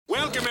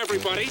Welcome,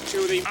 everybody,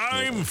 to the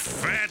I'm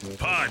Fat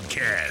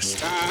Podcast.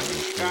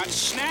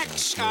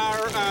 Snacks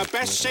are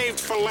best saved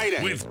for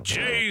later. With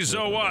Jay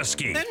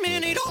Zawoski. That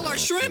man ate all our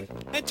shrimp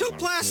and 2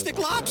 plastic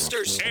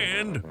lobsters.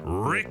 And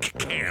Rick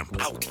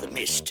Camp. Out the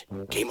mist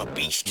came a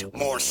beast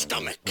more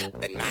stomach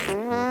than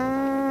man.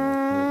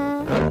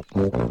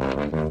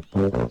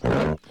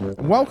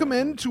 Welcome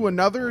into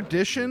another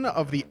edition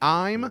of the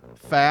I'm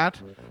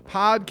Fat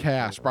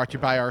Podcast, brought to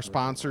you by our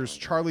sponsors,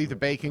 Charlie the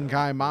Bacon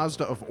Guy,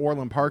 Mazda of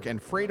Orland Park, and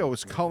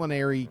Fredo's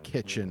Culinary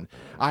Kitchen.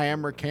 I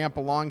am Rick Camp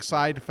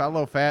alongside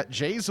fellow fat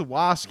Jay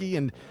Zawoski.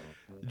 And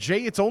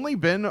Jay, it's only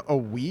been a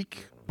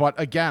week, but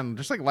again,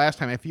 just like last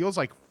time, it feels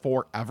like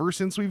forever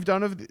since we've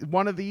done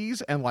one of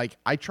these. And like,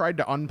 I tried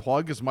to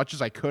unplug as much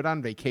as I could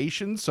on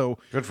vacation, so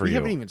good for we you.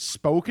 Haven't even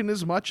spoken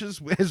as much as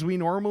we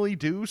normally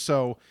do.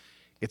 So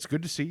it's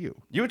good to see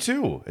you. You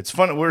too. It's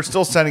fun. We're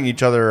still sending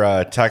each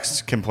other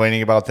texts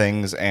complaining about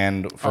things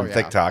and from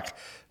TikTok.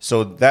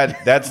 So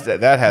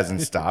that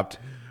hasn't stopped.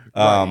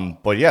 Right.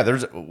 But yeah,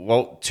 there's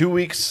 2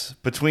 weeks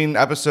between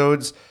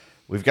episodes.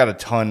 We've got a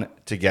ton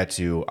to get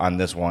to on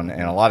this one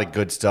and a lot of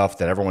good stuff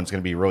that everyone's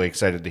going to be really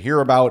excited to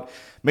hear about.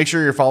 Make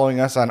sure you're following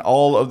us on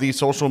all of the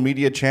social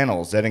media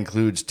channels. That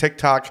includes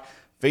TikTok,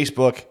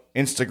 Facebook,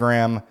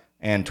 Instagram,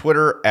 and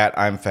Twitter at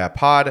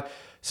I'mFatPod.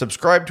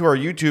 Subscribe to our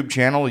YouTube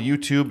channel,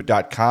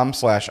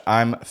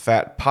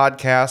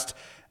 youtube.com/I'mFatPodcast.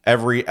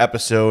 Every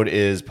episode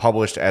is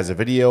published as a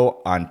video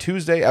on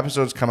Tuesday.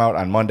 Episodes come out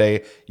on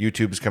Monday.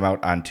 YouTube's come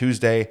out on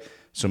Tuesday.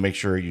 So make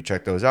sure you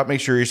check those out. Make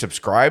sure you're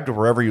subscribed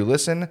wherever you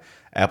listen.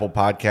 Apple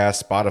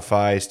Podcasts,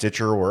 Spotify,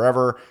 Stitcher,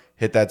 wherever.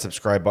 Hit that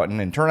subscribe button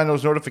and turn on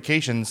those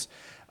notifications.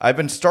 I've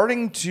been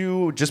starting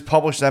to just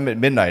publish them at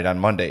midnight on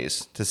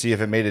Mondays to see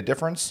if it made a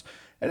difference.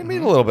 And it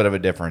made a little bit of a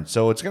difference.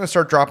 So it's going to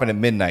start dropping at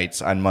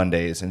midnights on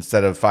Mondays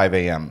instead of 5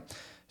 a.m.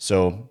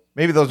 So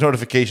maybe those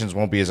notifications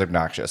won't be as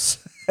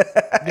obnoxious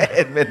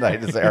at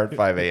midnight as they are at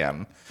 5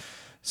 a.m.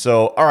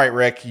 So, all right,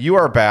 Rick, you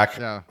are back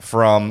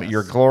from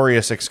your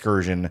glorious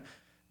excursion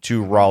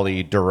to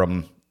Raleigh,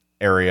 Durham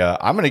area.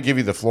 I'm going to give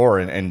you the floor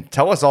and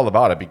tell us all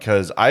about it,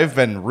 because I've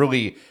been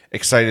really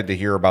excited to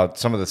hear about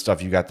some of the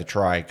stuff you got to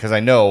try, because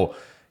I know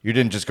you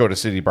didn't just go to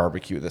City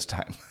Barbecue this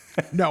time.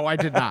 No, I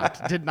did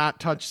not. Did not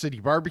touch City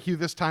Barbecue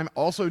this time.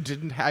 Also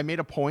I made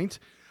a point.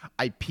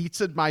 I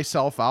pizzaed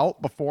myself out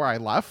before I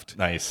left.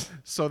 Nice.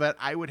 So that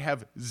I would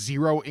have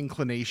zero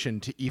inclination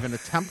to even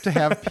attempt to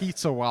have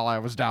pizza while I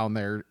was down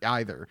there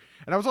either.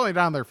 And I was only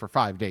down there for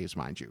 5 days,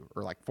 mind you,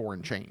 or like 4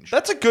 and change.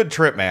 That's a good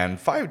trip, man.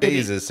 5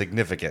 days is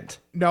significant.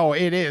 No,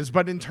 it is.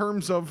 But in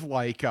terms of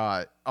like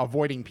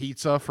avoiding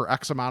pizza for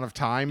X amount of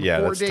time,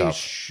 4 days tough.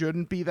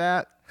 Shouldn't be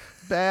that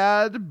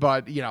bad.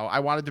 But, I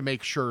wanted to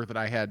make sure that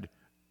I had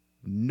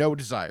no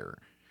desire.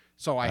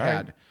 So I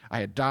had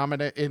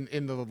Dominic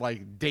in the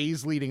like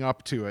days leading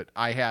up to it.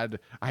 I had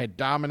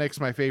Dominic's,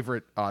 my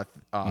favorite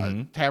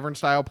tavern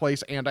style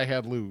place, and I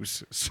had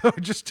Lou's. So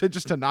just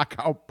to knock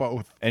out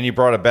both. And you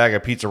brought a bag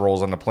of pizza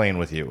rolls on the plane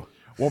with you.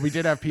 Well, we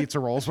did have pizza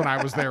rolls when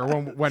I was there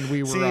when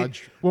we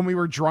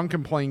were drunk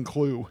and playing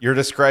Clue. You're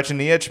just scratching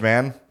the itch,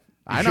 man.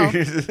 I know.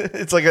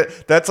 That's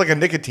like a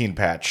nicotine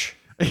patch.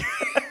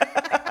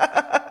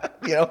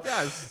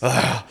 Yes.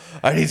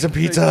 I need some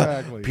pizza.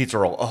 Exactly. Pizza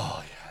roll.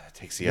 Oh, yeah, that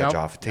takes the edge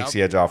off. It takes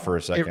the edge off for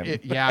a second.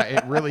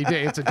 It really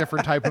did. It's a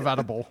different type of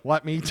edible.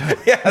 Let me tell you.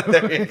 Yeah,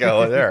 there you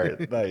go.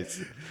 There,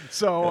 nice.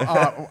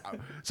 So,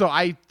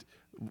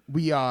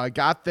 we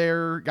got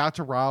to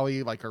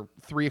Raleigh like a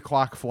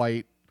 3:00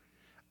 flight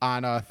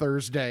on a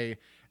Thursday,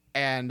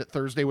 and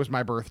Thursday was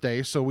my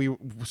birthday. So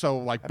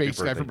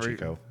basically everybody.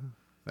 Chico.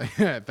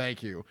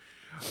 Thank you.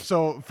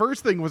 So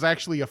first thing was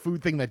actually a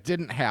food thing that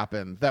didn't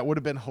happen that would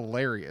have been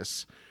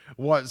hilarious.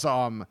 Was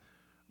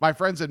my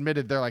friends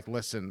admitted, they're like,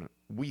 listen,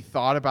 we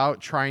thought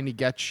about trying to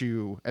get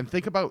you, and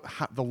think about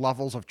the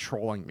levels of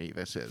trolling me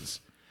this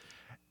is.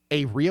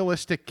 A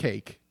realistic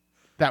cake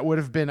that would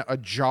have been a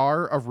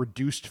jar of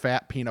reduced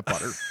fat peanut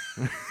butter.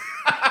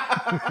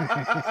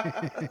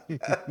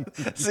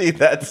 See,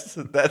 that's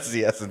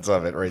the essence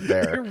of it right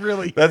there. It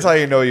really That's how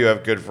you know you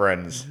have good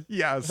friends.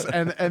 Yes,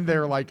 and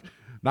they're like,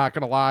 not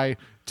gonna lie,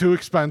 too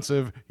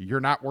expensive.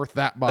 You're not worth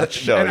that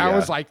much. No, I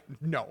was like,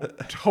 no,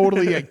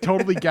 totally, I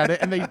totally get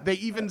it. And they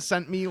even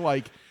sent me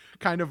like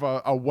kind of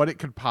a what it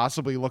could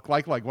possibly look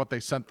like what they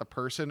sent the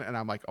person. And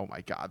I'm like, oh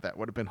my God, that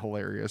would have been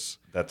hilarious.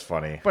 That's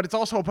funny. But it's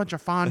also a bunch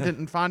of fondant,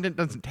 and fondant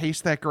doesn't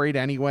taste that great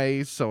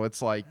anyways. So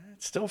it's like,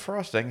 It's still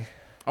frosting.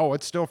 oh,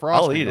 it's still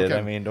frosting. I'll eat it. Okay.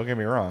 I mean, don't get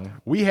me wrong.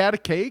 We had a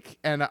cake,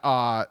 and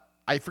I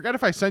forget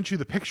if I sent you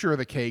the picture of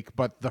the cake,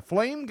 but the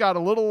flame got a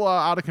little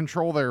out of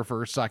control there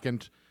for a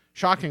second.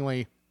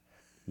 Shockingly,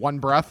 one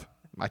breath,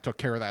 I took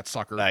care of that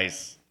sucker.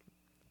 Nice.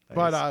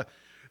 But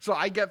so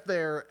I get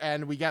there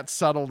and we get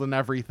settled and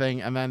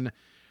everything, and then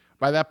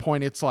by that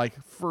point it's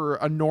like for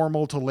a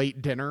normal to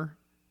late dinner,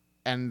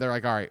 and they're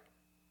like, all right,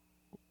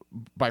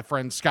 my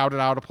friends scouted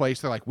out a place.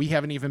 They're like, we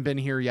haven't even been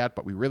here yet,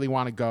 but we really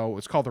want to go.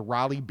 It's called the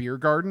Raleigh Beer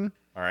Garden.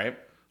 All right.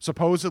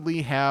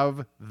 Supposedly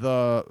have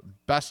the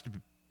best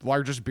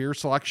largest beer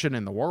selection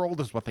in the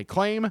world is what they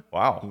claim.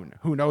 Wow.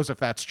 Who knows if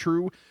that's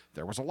true?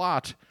 There was a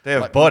lot. They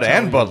have Let me Bud tell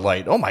and you. Bud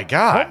Light. Oh my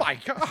God. Oh my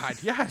God!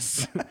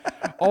 Yes.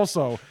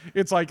 Also,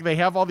 it's like they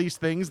have all these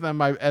things. Then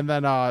my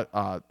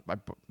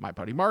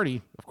buddy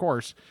Marty, of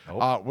course,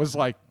 was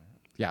like,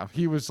 yeah,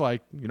 he was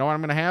like, you know what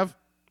I'm gonna have?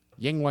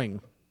 Yingling.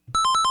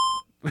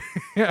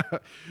 Yeah.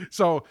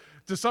 So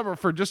to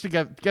to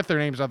get their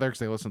names out there because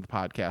they listen to the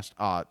podcast.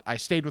 I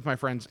stayed with my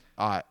friends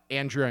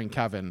Andrea and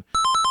Kevin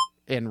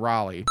in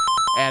Raleigh,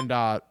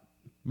 and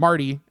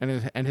Marty and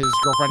his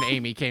girlfriend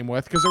Amy came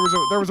with because there was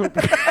a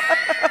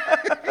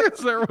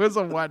there was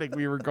a wedding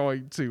we were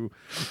going to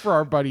for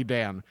our buddy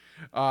Dan.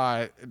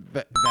 That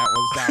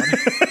was down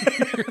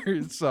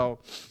here. So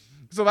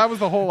that was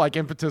the whole like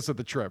impetus of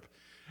the trip.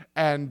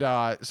 And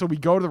so we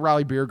go to the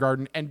Raleigh Beer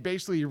Garden, and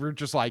basically we're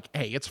just like,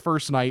 hey, it's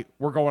first night.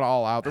 We're going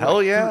all out. There were Hell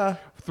like yeah.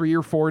 Three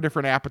or four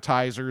different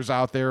appetizers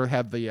out there.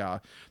 Had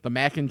the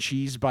mac and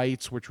cheese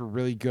bites, which were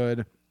really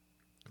good.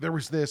 There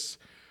was this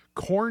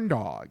corn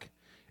dog.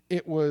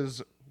 It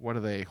was, what are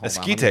they? Hold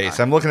on, Esquites.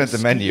 I'm looking at the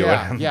menu.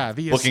 and I'm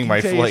the booking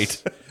my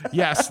Esquites. flight.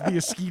 Yes, the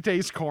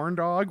Esquites corn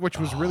dog, which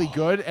was really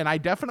good. And I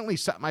definitely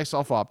set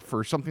myself up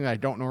for something that I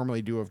don't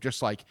normally do of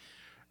just like,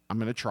 I'm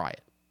going to try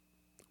it.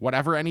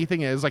 Whatever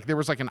anything is. Like there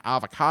was like an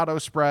avocado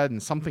spread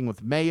and something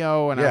with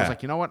mayo. And I was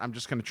like, you know what? I'm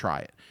just going to try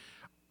it.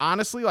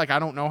 Honestly, like I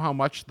don't know how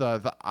much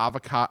the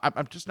avocado,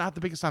 I'm just not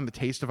the biggest on the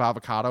taste of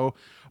avocado,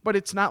 but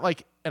it's not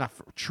like a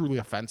truly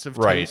offensive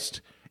taste.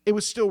 It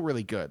was still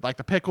really good. Like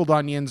the pickled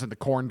onions and the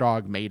corn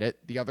dog made it.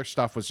 The other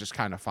stuff was just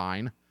kind of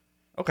fine.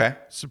 Okay.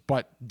 So,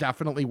 but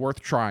definitely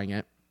worth trying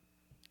it.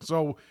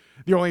 So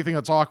the only thing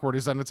that's awkward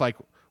is then it's like,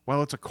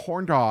 well, it's a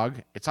corn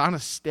dog. It's on a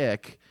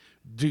stick.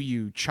 Do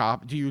you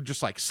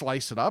just like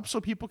slice it up so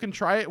people can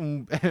try it?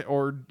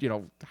 Or,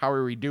 how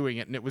are we doing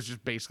it? And it was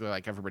just basically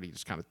like everybody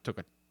just kind of took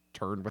a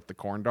turn with the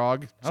corn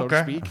dog, so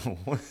to speak.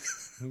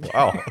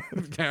 Wow.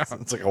 Yeah.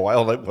 It's like a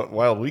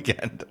wild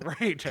weekend.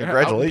 Right.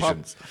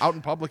 Congratulations. Out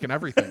in public and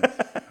everything.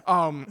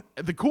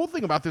 The cool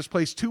thing about this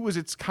place too is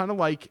it's kind of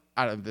like,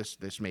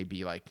 this may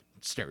be like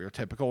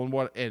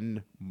stereotypical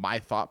in my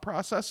thought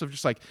process of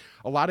just like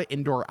a lot of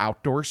indoor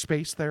outdoor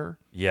space there.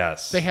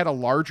 Yes. They had a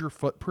larger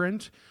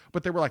footprint,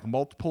 but there were like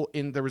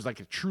there was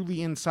like a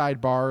truly inside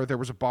bar. There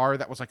was a bar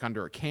that was like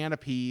under a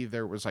canopy.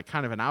 There was like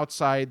kind of an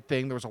outside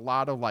thing. There was a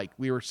lot of like,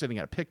 we were sitting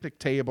at a picnic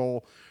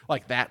table,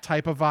 like that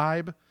type of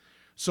vibe.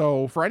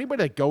 So for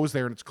anybody that goes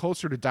there and it's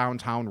closer to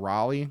downtown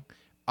Raleigh,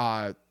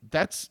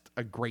 that's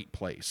a great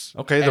place.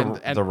 Okay.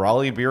 The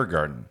Raleigh Beer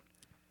Garden.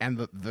 And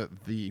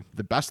the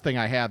best thing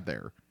I had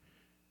there,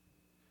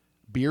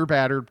 beer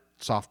battered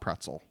soft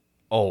pretzel.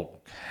 Oh,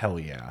 hell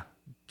yeah.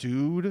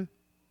 Dude,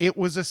 it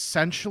was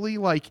essentially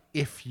like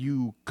if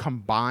you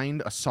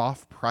combined a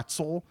soft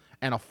pretzel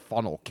and a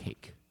funnel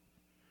cake.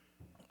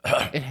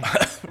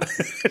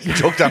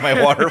 Choked on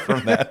my water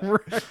from that.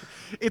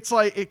 It's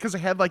like, because it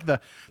had like the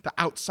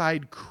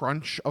outside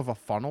crunch of a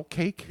funnel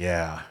cake.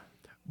 Yeah.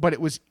 But it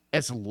was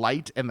as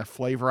light and the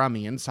flavor on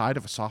the inside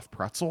of a soft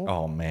pretzel.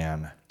 Oh,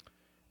 man.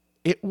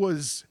 It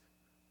was,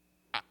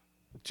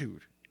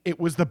 dude, it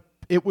was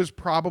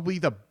probably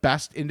the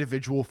best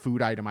individual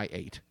food item I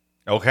ate.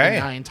 Okay.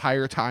 My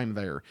entire time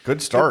there.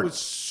 Good start. It was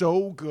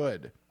so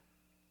good.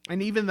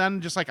 And even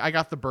then, just like I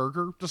got the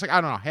burger, just like, I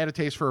don't know, had a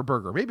taste for a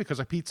burger. Maybe because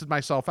I pizzaed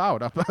myself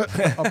out up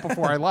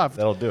before I left.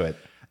 That'll do it.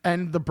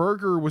 And the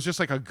burger was just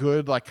like a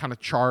good, like kind of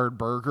charred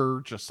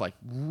burger, just like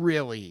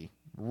really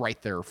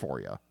right there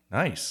for you.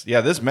 Nice.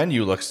 Yeah, this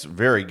menu looks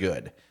very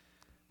good.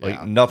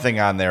 Like nothing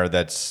on there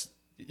that's,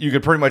 you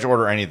could pretty much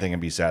order anything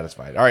and be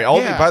satisfied. All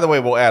right. By the way,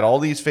 we'll add all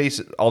these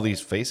places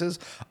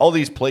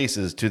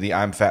to the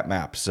I'm Fat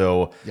map.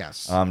 So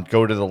yes,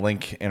 go to the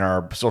link in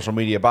our social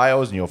media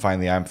bios and you'll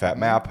find the I'm Fat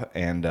map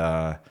and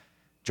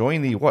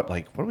join the, what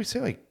do we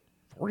say? Like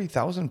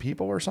 40,000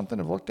 people or something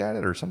have looked at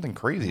it or something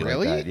crazy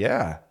like that.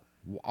 Yeah.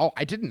 Oh,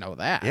 I didn't know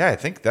that. Yeah, I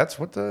think that's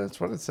what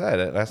it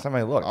said last time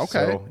I looked.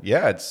 Okay. So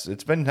yeah,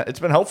 it's been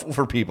helpful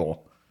for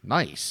people.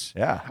 Nice.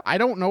 Yeah. I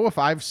don't know if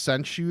I've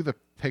sent you the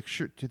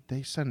picture. Did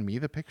they send me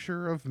the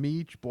picture of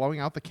me blowing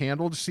out the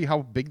candle to see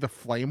how big the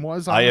flame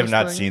was? I have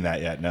not seen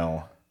that yet.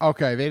 No.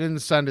 Okay, they didn't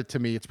send it to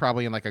me. It's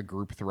probably in like a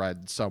group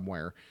thread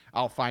somewhere.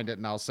 I'll find it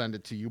and I'll send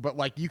it to you. But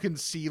like you can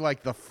see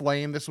like the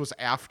flame. This was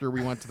after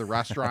we went to the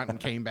restaurant and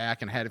came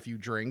back and had a few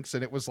drinks.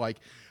 And it was like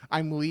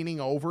I'm leaning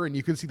over and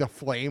you can see the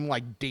flame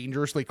like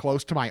dangerously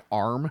close to my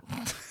arm.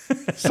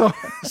 so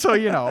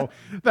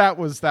that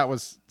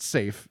was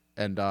safe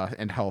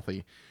and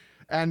healthy.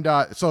 And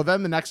so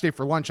then the next day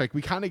for lunch, like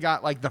we kind of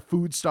got like the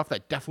food stuff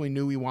that definitely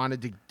knew we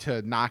wanted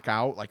to knock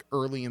out like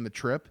early in the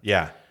trip.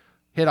 Yeah.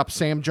 Hit up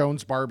Sam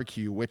Jones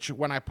Barbecue, which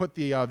when I put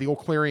the old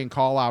clarion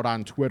call out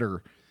on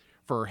Twitter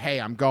for, hey,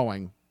 I'm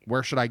going,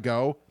 where should I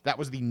go? That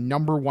was the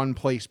number one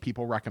place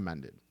people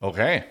recommended.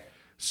 Okay.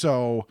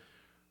 So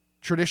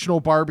traditional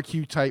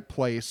barbecue type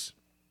place.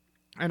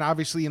 And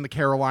obviously in the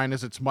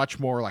Carolinas, it's much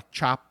more like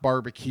chopped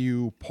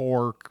barbecue,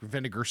 pork,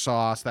 vinegar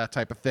sauce, that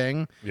type of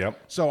thing.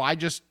 Yep. So I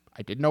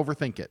didn't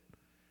overthink it.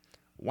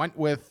 Went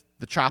with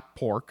the chopped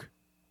pork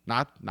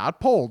not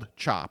pulled,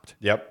 chopped.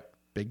 Yep.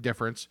 Big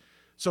difference.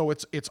 So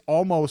it's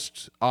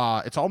almost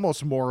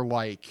more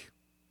like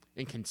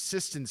in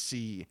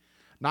consistency,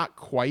 not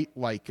quite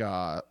like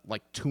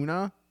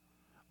tuna,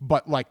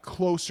 but like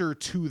closer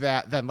to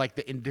that than like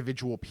the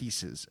individual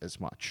pieces as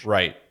much.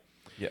 Right.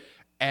 Yeah.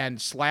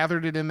 And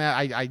slathered it in that.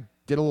 I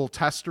did a little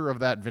tester of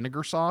that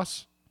vinegar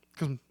sauce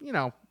because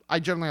I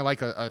generally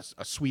like a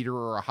sweeter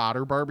or a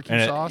hotter barbecue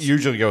And sauce. it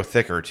usually go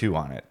thicker too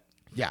on it.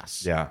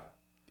 Yes. Yeah.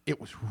 It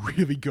was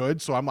really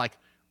good. So I'm like,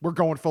 we're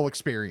going full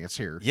experience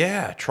here.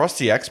 Yeah. Trust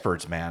the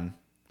experts, man.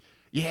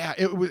 Yeah,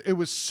 it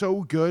was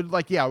so good.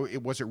 Like, yeah,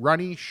 was it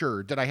runny?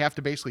 Sure. Did I have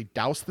to basically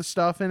douse the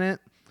stuff in it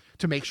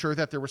to make sure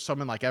that there was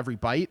some in like every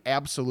bite?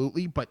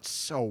 Absolutely, but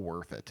so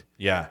worth it.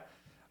 Yeah.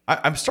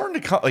 I'm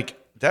starting to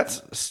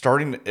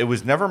it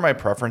was never my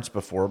preference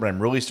before, but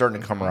I'm really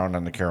starting to come around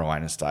on the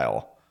Carolina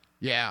style.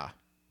 Yeah.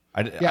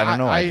 I don't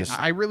know.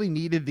 I really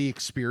needed the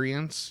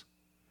experience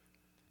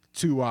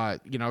to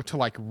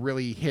like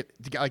really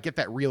get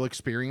that real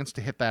experience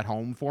to hit that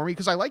home for me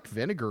because I like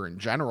vinegar in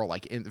general,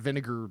 like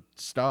vinegar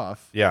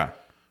stuff. Yeah.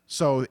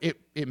 So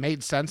it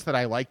made sense that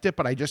I liked it,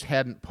 but I just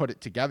hadn't put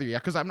it together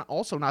yet because I'm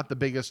also not the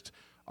biggest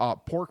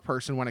pork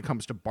person when it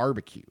comes to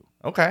barbecue.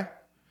 Okay.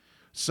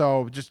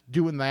 So just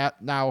doing that.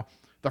 Now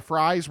the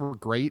fries were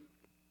great,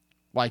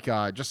 like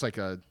just like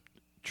a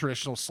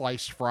traditional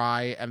sliced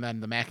fry, and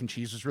then the mac and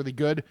cheese was really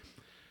good.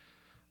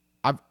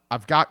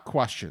 I've got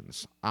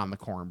questions on the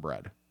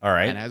cornbread. All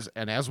right.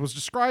 And as was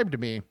described to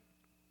me,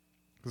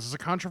 this is a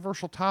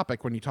controversial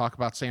topic when you talk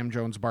about Sam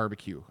Jones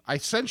barbecue. I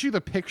sent you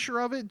the picture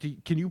of it.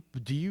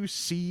 Do you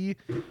see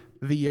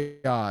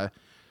the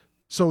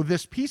so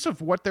this piece of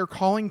what they're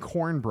calling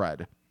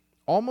cornbread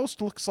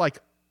almost looks like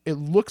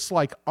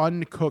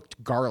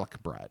uncooked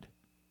garlic bread.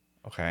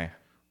 Okay.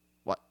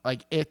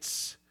 Like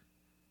it's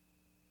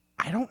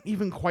I don't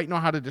even quite know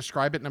how to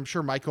describe it, and I'm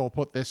sure Michael will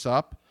put this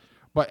up.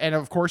 And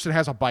of course it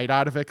has a bite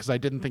out of it because I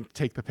didn't think to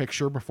take the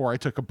picture before I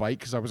took a bite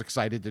because I was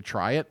excited to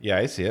try it. Yeah,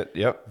 I see it.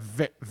 Yep.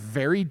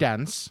 Very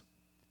dense,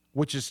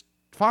 which is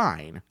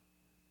fine.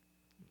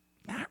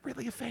 Not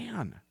really a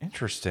fan.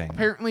 Interesting.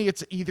 Apparently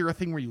it's either a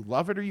thing where you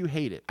love it or you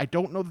hate it. I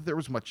don't know that there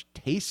was much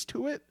taste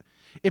to it.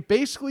 It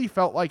basically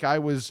felt like I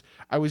was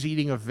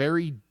eating a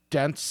very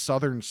dense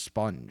southern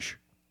sponge.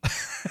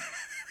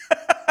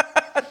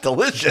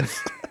 Delicious.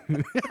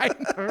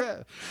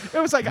 It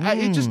was like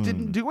it just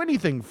didn't do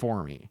anything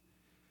for me.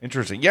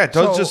 Interesting. Yeah, it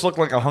does just look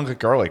like a hunk of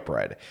garlic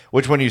bread.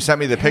 Which, when you sent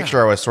me the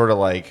picture, I was sort of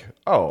like,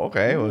 "Oh,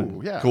 okay,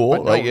 cool."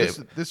 But no, Like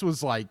this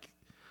was like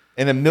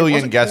in a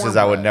million guesses,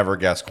 I would cornbread. never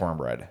guess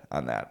cornbread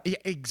on that. yeah,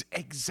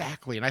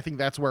 exactly, and I think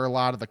that's where a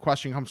lot of the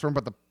question comes from.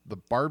 But the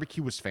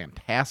barbecue was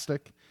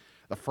fantastic.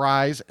 The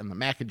fries and the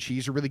mac and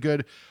cheese are really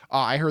good.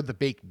 I heard the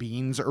baked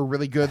beans are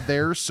really good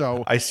there.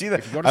 So I see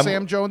that. if you go to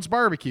Sam Jones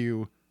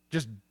Barbecue,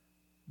 just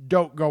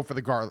don't go for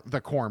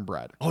the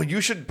cornbread. Oh,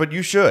 you should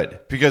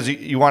because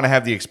you want to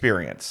have the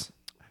experience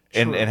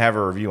and have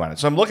a review on it.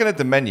 So I'm looking at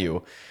the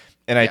menu,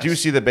 and I do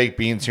see the baked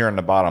beans here on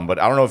the bottom, but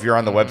I don't know if you're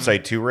on the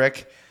website too,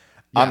 Rick.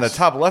 On the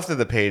top left of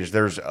the page,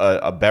 there's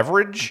a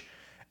beverage,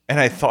 and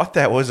I thought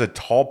that was a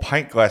tall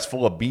pint glass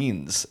full of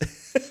beans.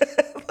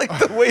 Like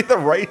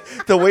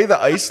the way the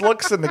ice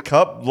looks in the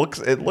cup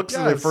looks at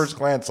first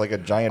glance like a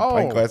giant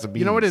pint glass of beans.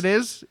 You know what it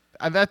is?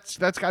 That's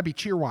got to be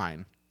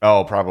Cheerwine.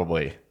 Oh,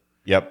 probably.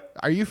 Yep.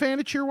 Are you a fan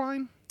of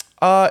Cheerwine?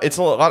 It's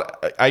a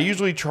lot. I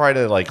usually try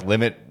to like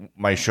limit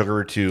my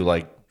sugar to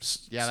like.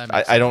 Yeah, that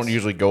makes I don't sense.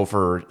 usually go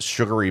for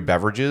sugary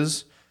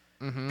beverages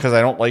because I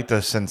don't like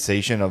the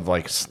sensation of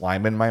like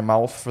slime in my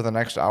mouth for the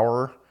next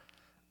hour.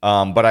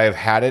 But I've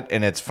had it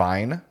and it's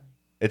fine.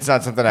 It's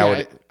not something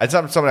it's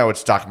not something I would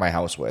stock my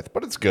house with,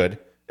 but it's good.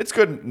 It's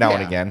good now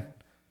and again.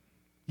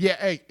 Yeah,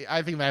 hey,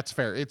 I think that's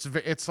fair.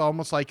 It's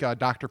almost like a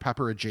Dr.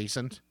 Pepper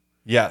adjacent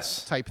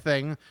Yes. type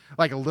thing,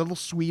 like a little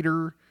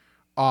sweeter.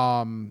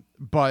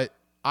 But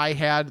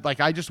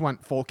I just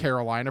went full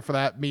Carolina for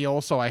that meal,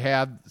 so I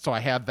had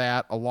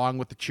that along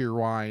with the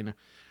Cheerwine,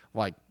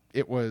 like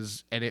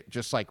it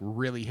just like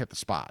really hit the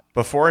spot.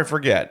 Before I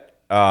forget,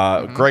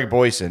 Greg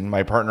Boyson,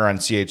 my partner on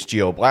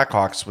CHGO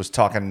Blackhawks,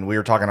 we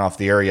were talking off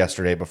the air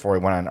yesterday before we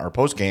went on our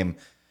post game.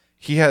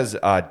 He has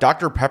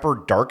Dr.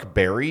 Pepper Dark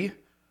Berry,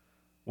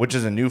 which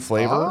is a new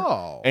flavor.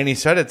 Oh. And he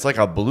said it's like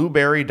a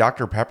blueberry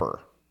Dr.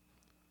 Pepper.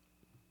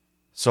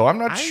 So I'm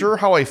not sure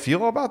how I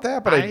feel about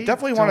that, but I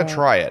definitely want to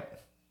try it.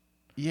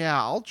 Yeah,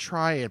 I'll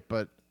try it,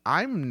 but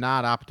I'm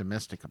not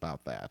optimistic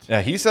about that.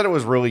 Yeah, he said it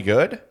was really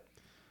good.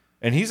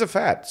 And he's a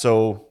fat,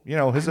 so,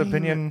 his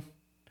opinion.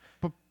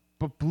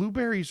 But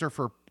blueberries are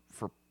for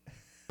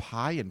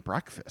pie and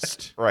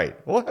breakfast. Right.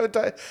 We'll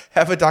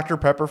have a Dr.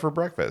 Pepper for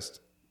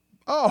breakfast.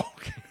 Oh,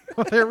 okay.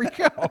 Well, there we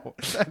go.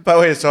 By the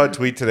way, I saw a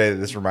tweet today that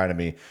this reminded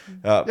me.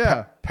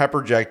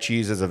 Pepper jack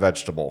cheese is a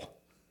vegetable.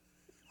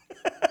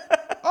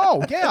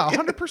 Oh, yeah,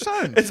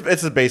 100%.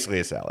 It's basically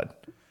a salad.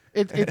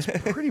 It's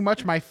pretty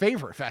much my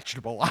favorite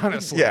vegetable,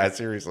 honestly. Yeah,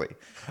 seriously.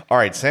 All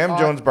right, Sam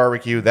Jones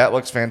Barbecue. That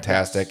looks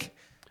fantastic.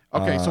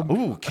 Okay,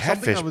 so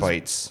catfish something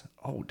bites.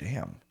 Oh,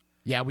 damn.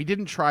 Yeah, we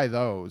didn't try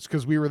those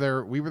because we were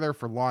there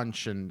for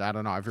lunch, and I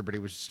don't know, everybody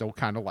was still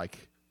kind of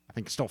like, I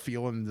think, still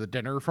feeling the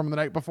dinner from the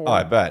night before. Oh,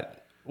 I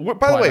bet.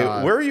 By the way,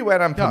 where are you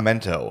at on yeah.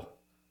 pimento?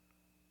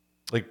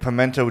 Like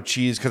pimento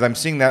cheese? Because I'm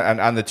seeing that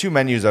on the 2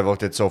 menus I've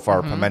looked at so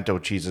far, pimento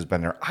cheese has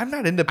been there. I'm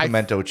not into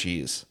pimento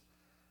cheese.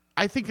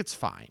 I think it's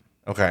fine.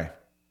 Okay.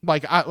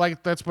 Like,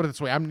 let's put it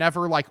this way. I'm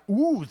never like,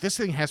 ooh, this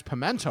thing has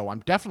pimento. I'm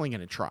definitely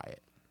going to try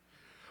it.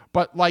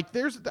 But like,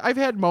 I've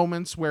had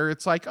moments where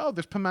it's like, oh,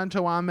 there's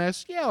pimento on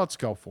this. Yeah, let's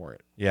go for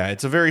it. Yeah,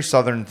 it's a very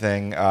southern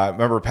thing.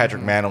 Remember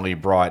Patrick Manley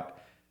brought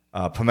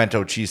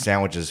pimento cheese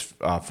sandwiches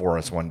for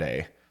us one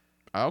day.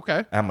 Okay.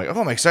 And I'm like, oh,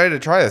 I'm excited to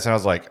try this. And I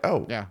was like,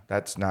 oh, Yeah.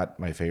 that's not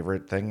my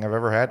favorite thing I've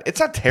ever had. It's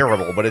not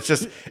terrible, but it's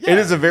just, it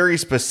is a very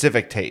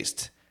specific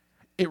taste.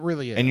 It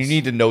really is. And you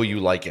need to know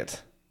you like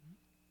it.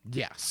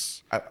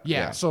 Yes.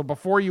 Yeah. So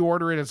before you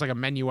order it, it's like a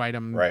menu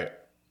item. Right.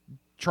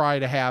 Try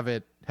to have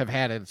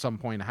had it at some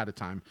point ahead of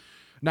time.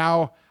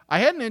 Now, I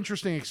had an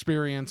interesting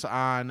experience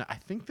on, I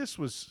think this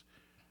was,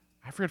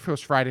 I forget if it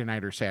was Friday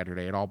night or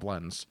Saturday. It all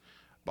blends.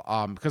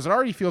 Because it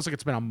already feels like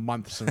it's been a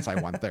month since I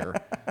went there.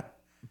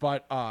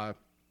 But,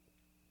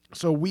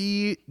 so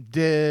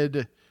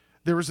there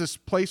was this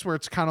place where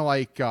it's kind of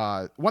like,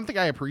 one thing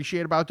I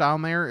appreciate about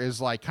down there is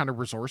like kind of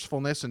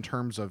resourcefulness in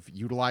terms of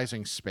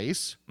utilizing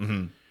space.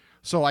 Mm-hmm.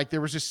 So like there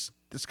was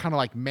this kind of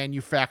like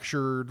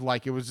manufactured,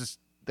 like it was just,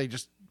 they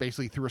just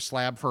basically threw a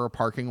slab for a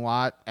parking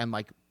lot and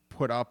like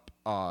put up,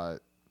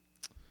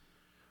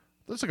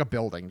 looks like a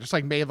building, just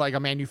like made like a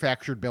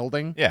manufactured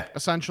building. Yeah.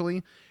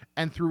 Essentially.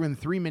 And threw in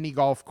 3 mini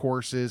golf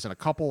courses and a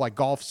couple like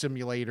golf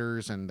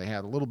simulators, and they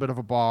had a little bit of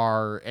a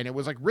bar, and it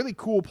was like really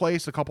cool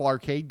place, a couple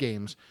arcade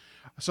games.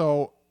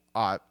 So,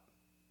 of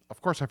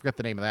course I forget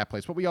the name of that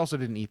place, but we also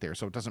didn't eat there,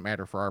 so it doesn't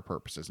matter for our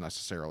purposes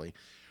necessarily.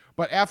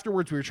 But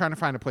afterwards we were trying to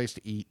find a place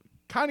to eat.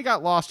 Kind of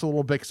got lost a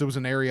little bit because it was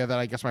an area that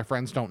I guess my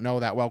friends don't know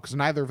that well because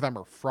neither of them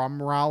are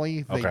from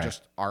Raleigh. They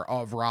just are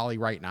of Raleigh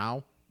right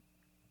now.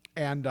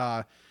 And,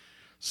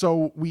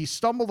 so we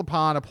stumbled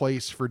upon a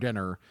place for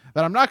dinner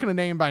that I'm not going to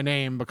name by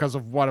name because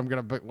of what I'm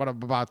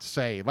about to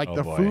say. Like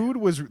food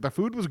was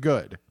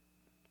good.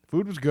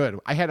 Food was good.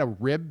 I had a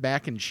rib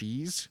mac and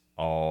cheese.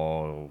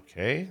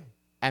 Okay.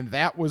 And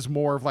that was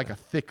more of like a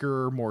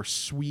thicker, more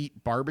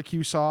sweet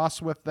barbecue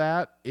sauce with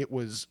that. It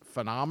was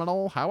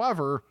phenomenal.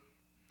 However,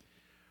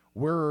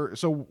 we're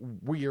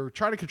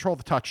trying to control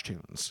the touch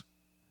tunes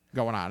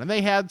going on. And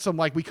they had some,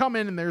 like, we come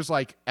in and there's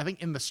like, I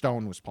think In the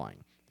Stone was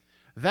playing.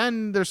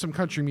 Then there's some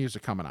country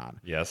music coming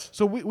on. Yes.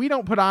 So we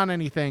don't put on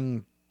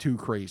anything too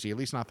crazy, at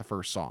least not the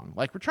first song.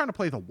 Like, we're trying to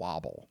play The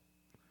Wobble.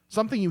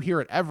 Something you hear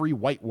at every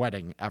white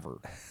wedding ever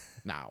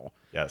now.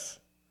 Yes.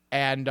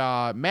 And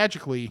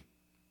magically,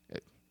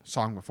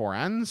 song before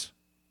ends,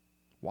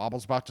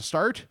 Wobble's about to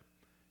start,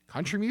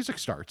 country music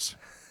starts.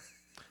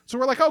 So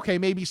we're like, okay,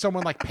 maybe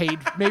someone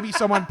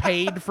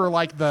paid for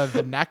like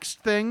the next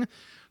thing.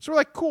 So we're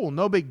like, cool,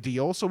 no big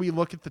deal. So we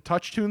look at the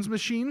Touch Tunes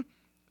machine. It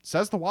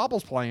says The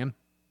Wobble's playing.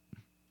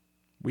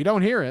 We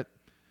don't hear it.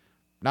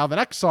 Now the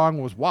next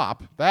song was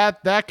WAP.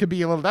 That could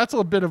be that's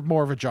a bit of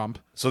more of a jump.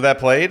 So that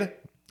played?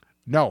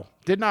 No,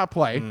 did not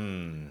play.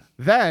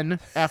 Then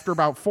after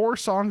about 4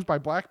 songs by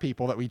black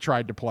people that we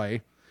tried to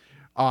play,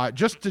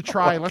 just to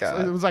try, it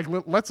was like,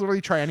 let's literally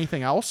try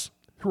anything else.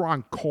 Threw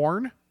on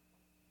Korn.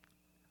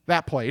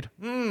 That played.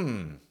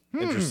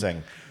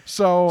 Interesting.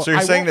 So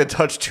you're saying that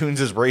Touch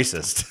Tunes is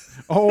racist?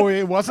 Oh,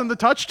 it wasn't the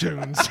Touch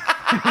Tunes.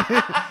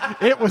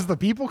 It was the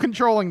people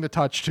controlling the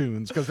Touch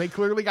Tunes because they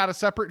clearly got a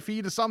separate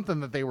feed of something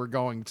that they were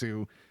going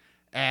to.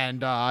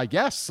 And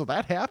yes, so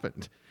that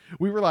happened.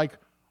 We were like,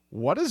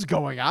 what is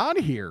going on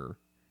here?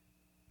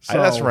 So,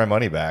 I'd ask for my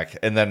money back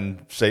and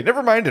then say,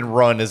 never mind, and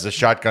run as a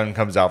shotgun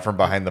comes out from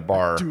behind the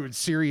bar. Dude,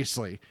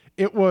 seriously.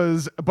 It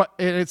was, but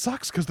it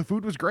sucks because the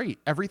food was great.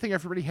 Everything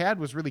everybody had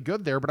was really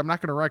good there, but I'm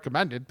not going to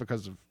recommend it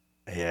because of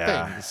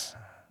things.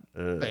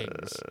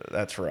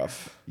 That's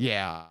rough.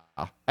 Yeah.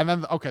 And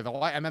then, okay, the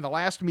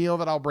last meal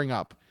that I'll bring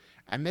up,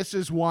 and this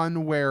is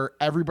one where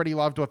everybody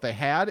loved what they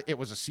had. It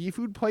was a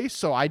seafood place,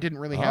 so I didn't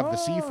really have the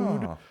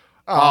seafood.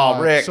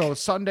 Oh, Rick. So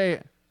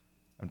Sunday.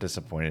 I'm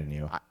disappointed in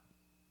you.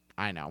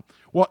 I know.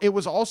 Well, it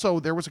was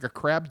also, there was like a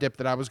crab dip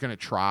that I was going to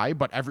try,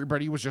 but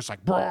everybody was just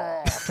like,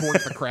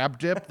 towards the crab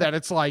dip, that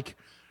it's like,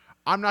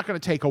 I'm not going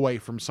to take away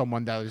from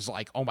someone that is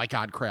like, oh my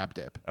God, crab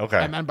dip.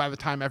 Okay. And then by the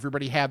time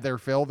everybody had their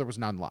fill, there was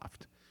none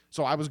left.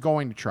 So I was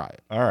going to try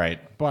it. All right.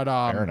 But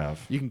fair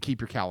enough. You can keep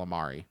your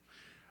calamari.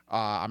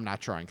 I'm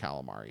not trying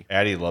calamari.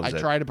 Addie loves it. I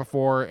tried it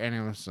before, and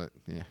it was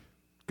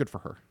good for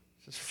her.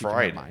 It's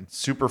fried.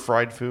 Super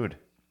fried food.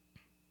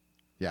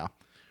 Yeah.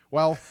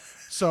 Well,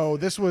 so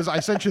I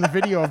sent you the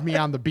video of me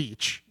on the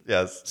beach.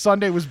 Yes.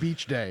 Sunday was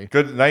beach day.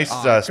 Good, nice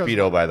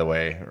Speedo, by the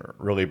way.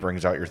 Really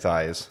brings out your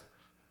thighs.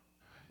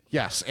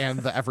 Yes, and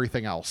the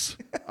everything else.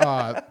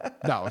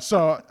 No,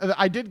 so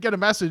I did get a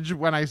message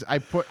when I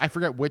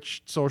forget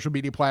which social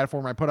media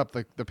platform I put up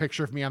the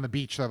picture of me on the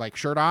beach. They're like,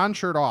 shirt on,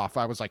 shirt off.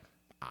 I was like,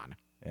 on.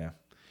 Yeah.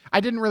 I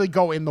didn't really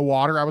go in the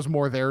water. I was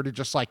more there to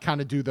just like kind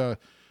of do the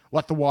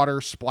let the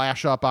water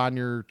splash up on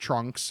your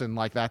trunks and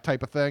like that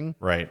type of thing.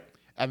 Right.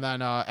 And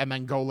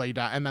then go lay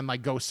down and then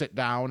like go sit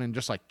down and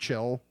just like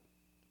chill.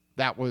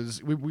 That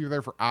was, we were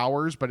there for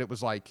hours, but it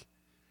was like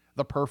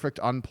the perfect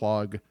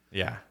unplug.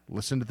 Yeah.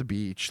 Listen to the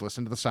beach,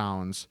 listen to the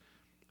sounds.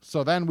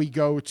 So then we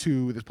go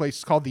to this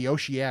place called the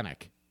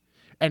Oceanic,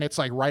 and it's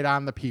like right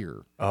on the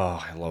pier.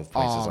 Oh, I love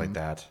places like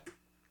that.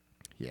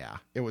 Yeah,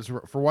 it was,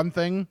 for one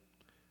thing,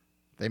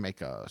 they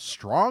make a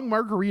strong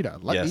margarita.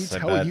 Let me Yes, I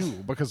tell bet. you,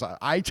 because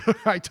I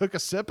took a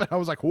sip and I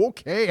was like,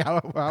 okay,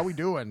 how we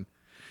doing?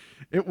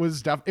 It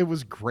was it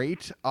was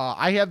great.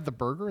 I had the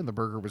burger, and the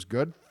burger was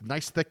good.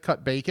 Nice thick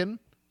cut bacon,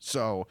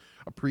 so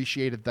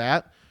appreciated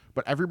that.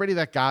 But everybody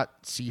that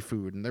got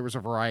seafood, and there was a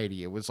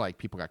variety. It was like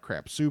people got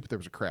crab soup. There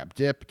was a crab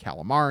dip,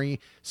 calamari,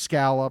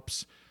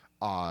 scallops.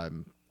 I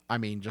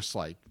mean, just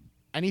like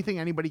anything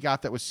anybody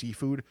got that was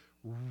seafood,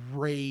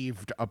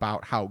 raved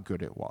about how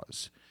good it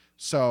was.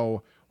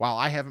 So while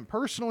I haven't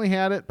personally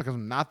had it because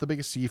I'm not the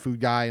biggest seafood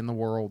guy in the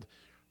world,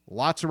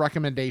 lots of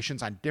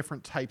recommendations on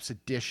different types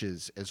of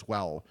dishes as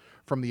well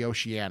from the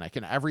Oceanic,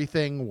 and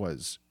everything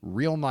was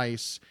real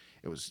nice.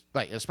 It was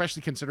like,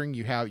 especially considering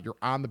you're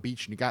on the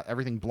beach and you got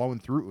everything blowing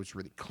through, it was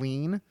really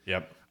clean.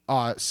 Yep.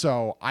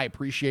 So I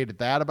appreciated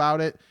that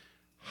about it.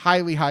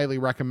 Highly, highly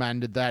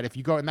recommended that if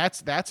you go, and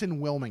that's in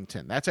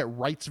Wilmington. That's at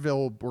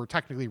Wrightsville, or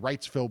technically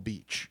Wrightsville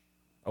Beach.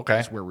 Okay.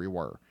 That's where we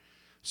were.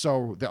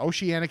 So the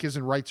Oceanic is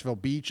in Wrightsville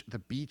Beach. The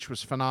beach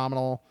was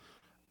phenomenal,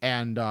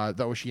 and the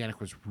Oceanic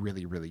was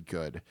really, really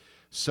good.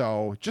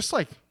 So just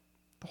like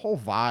the whole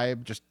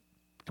vibe, just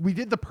we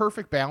did the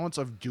perfect balance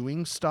of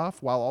doing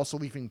stuff while also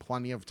leaving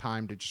plenty of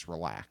time to just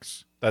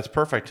relax. That's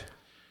perfect.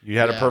 You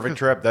had a Yeah, perfect 'cause-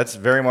 trip. That's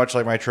very much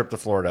like my trip to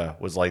Florida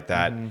was like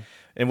that. Mm-hmm.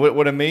 And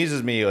what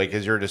amazes me, like,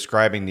 as you're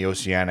describing the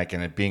Oceanic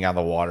and it being on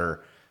the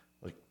water,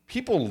 like,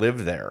 people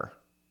live there.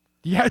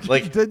 Yeah,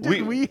 Like,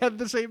 we had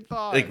the same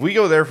thought. Like, we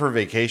go there for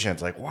vacation.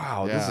 It's like,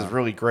 wow, this Yeah. is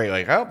really great.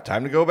 Like, oh,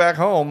 time to go back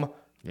home.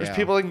 There's Yeah.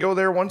 people that can go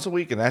there once a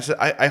week, and that's it.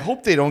 I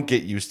hope they don't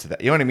get used to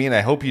that. You know what I mean?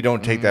 I hope you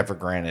don't take that for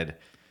granted.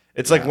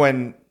 It's like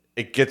when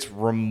it gets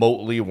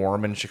remotely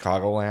warm in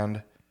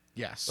Chicagoland.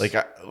 Yes. Like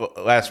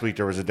last week,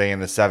 there was a day in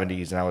the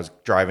 70s, and I was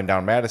driving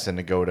down Madison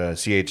to go to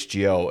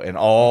CHGO, and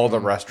all the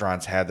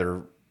restaurants had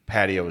their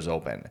patios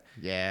open.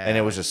 Yeah. And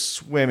it was just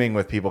swimming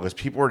with people because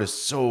people were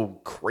just so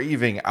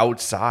craving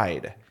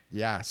outside,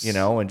 Yes. you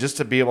know, and just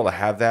to be able to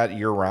have that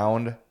year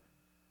round.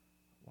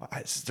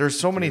 There's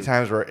so many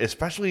times where,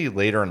 especially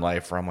later in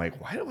life, where I'm like,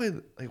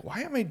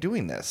 why am I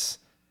doing this?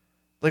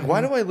 Like,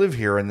 why do I live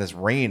here in this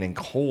rain and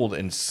cold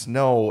and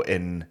snow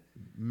and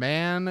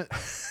Man,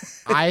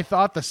 I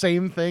thought the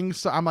same thing.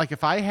 So I'm like,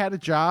 if I had a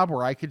job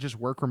where I could just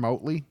work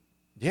remotely,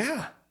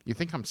 yeah. you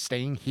think I'm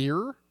staying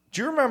here?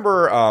 Do you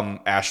remember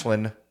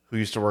Ashlyn, who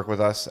used to work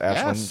with us?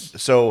 Ashlyn. Yes.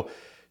 So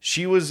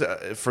she was,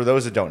 for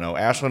those that don't know,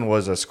 Ashlyn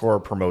was a Score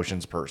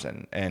promotions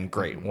person, and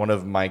great, one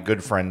of my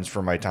good friends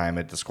from my time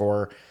at the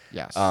Score.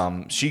 Yes.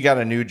 She got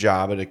a new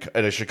job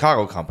at a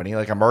Chicago company,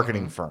 like a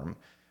marketing firm,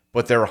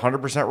 but they're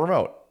 100%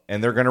 remote,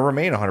 and they're going to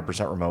remain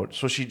 100% remote.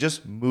 So she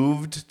just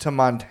moved to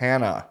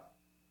Montana.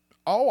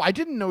 Oh, I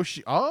didn't know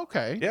she. Oh,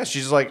 okay. Yeah,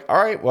 she's like,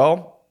 all right,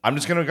 well, I'm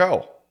just going to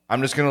go.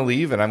 I'm just going to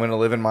leave, and I'm going to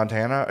live in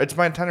Montana. It's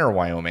Montana or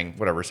Wyoming,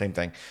 whatever, same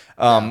thing.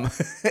 And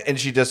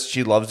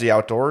she loves the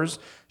outdoors.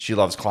 She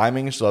loves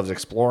climbing. She loves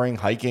exploring,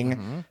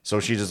 hiking. So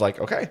she's just like,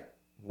 okay,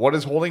 what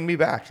is holding me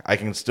back? I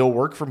can still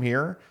work from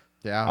here.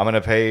 Yeah. I'm going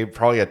to pay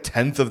probably a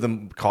tenth of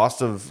the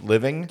cost of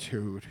living,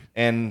 Dude.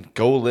 and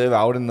go live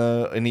out in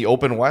the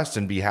open West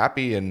and be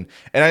happy. And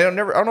I don't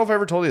know if I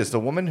ever told you this. The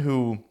woman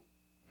who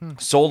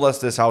sold us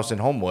this house in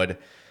Homewood,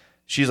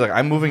 she's like,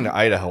 I'm moving to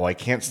Idaho. I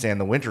can't stand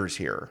the winters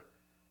here.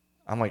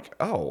 I'm like,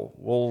 oh,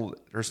 well,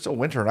 there's still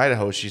winter in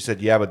Idaho. She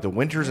said, yeah, but the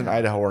winters in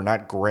Idaho are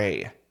not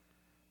gray.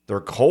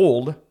 They're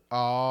cold,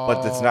 Oh,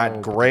 but it's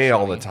not gray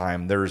all the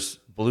time. There's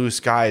blue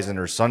skies and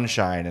there's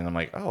sunshine. And I'm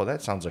like, oh,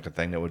 that sounds like a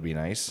thing that would be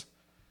nice.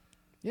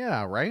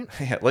 Yeah, right?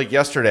 Yeah, like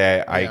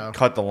yesterday, I Yeah.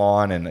 cut the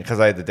lawn, and because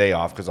I had the day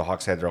off because the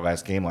Hawks had their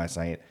last game last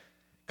night,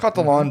 cut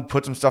the lawn,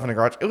 put some stuff in the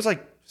garage. It was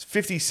like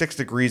 56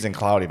 degrees and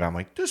cloudy, but I'm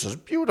like, this is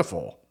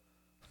beautiful.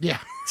 Yeah.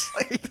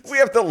 Like, we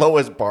have the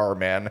lowest bar,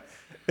 man.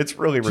 It's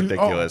really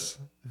ridiculous.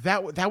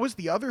 That was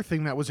the other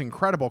thing that was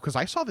incredible, because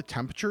I saw the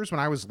temperatures when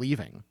I was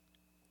leaving,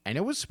 and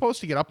it was supposed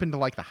to get up into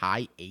like the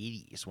high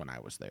 80s when I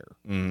was there.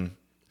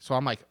 So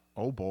I'm like,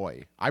 oh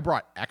boy, I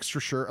brought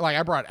extra shirt, like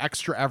I brought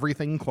extra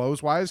everything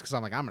clothes wise, because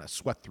I'm like, I'm gonna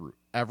sweat through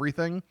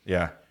everything.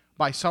 Yeah.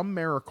 By some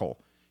miracle,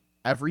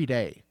 every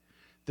day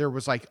there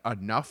was like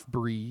enough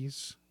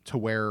breeze to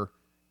where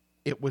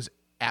it was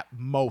at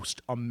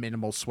most a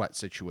minimal sweat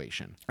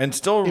situation. And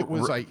still, It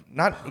was, like,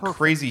 not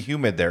crazy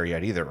humid there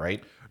yet either,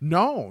 right?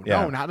 No,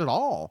 Yeah. not at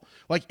all.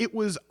 Like it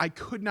was, I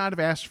could not have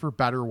asked for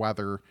better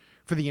weather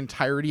for the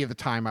entirety of the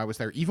time I was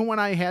there. Even when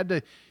I had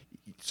to,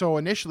 so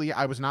initially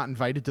I was not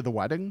invited to the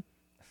wedding.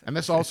 And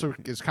this also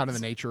is kind of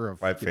the nature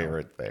of My you know,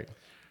 favorite thing.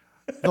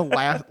 the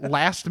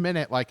last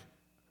minute, like,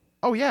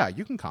 oh yeah,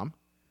 you can come.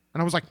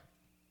 And I was like,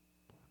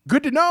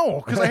 good to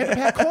know, because I had to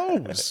pack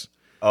clothes.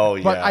 Oh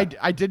yeah. But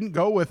I didn't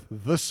go with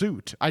the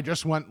suit. I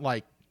just went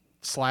like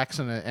slacks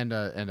and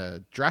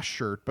a dress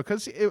shirt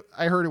because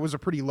I heard it was a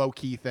pretty low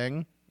key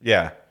thing.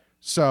 Yeah.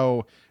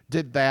 So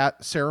did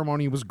that.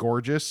 Ceremony was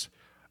gorgeous.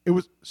 It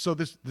was so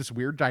this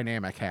weird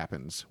dynamic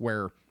happens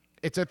where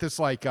it's at this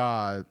like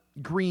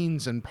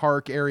greens and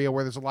park area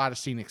where there's a lot of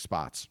scenic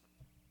spots.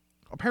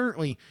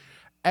 Apparently,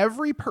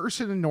 every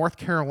person in North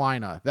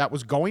Carolina that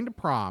was going to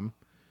prom,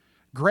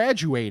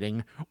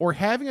 graduating, or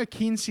having a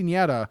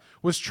quinceañera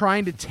was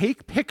trying to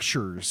take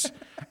pictures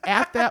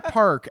at that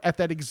park at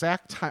that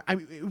exact time. I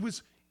mean,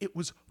 it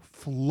was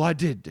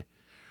flooded,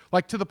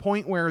 like to the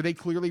point where they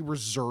clearly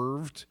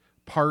reserved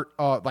part,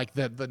 like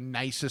the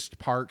nicest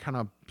part, kind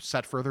of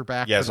set further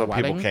back. Yeah, for so the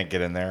wedding. people can't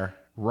get in there.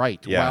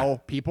 Right. Yeah.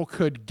 Well, people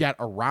could get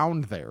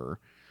around there.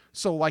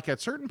 So, like, at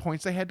certain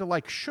points, they had to,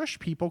 like, shush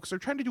people because they're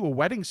trying to do a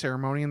wedding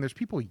ceremony and there's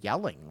people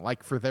yelling,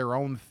 like, for their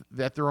own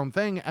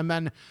thing. And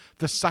then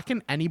the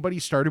second anybody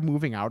started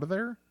moving out of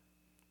there,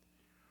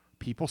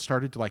 people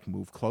started to, like,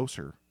 move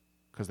closer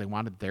because they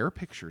wanted their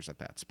pictures at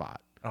that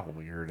spot. Oh,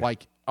 weird.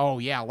 Like, oh,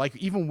 yeah. Like,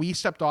 even we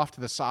stepped off to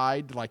the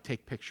side to, like,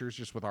 take pictures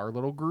just with our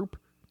little group.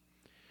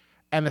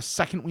 And the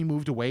second we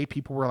moved away,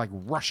 people were, like,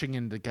 rushing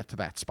in to get to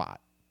that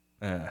spot.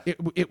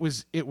 It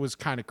was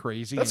kind of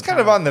crazy. That's kind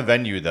of on the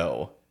venue,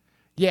 though.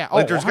 Yeah.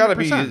 Like, there's got to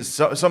be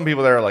 100%. some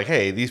people that are like,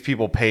 hey, these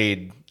people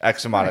paid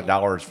X amount of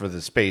dollars for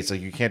the space.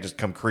 Like, you can't just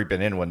come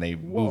creeping in when they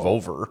move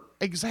over.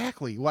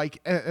 Exactly. Like,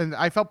 and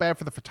I felt bad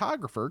for the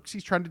photographer because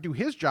he's trying to do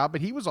his job,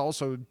 but he was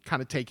also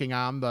kind of taking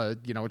on the,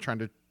 trying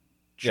to.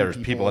 Yeah, there's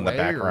people in the away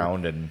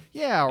background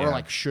or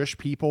like shush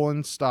people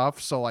and stuff.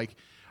 So, like,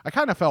 I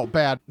kind of felt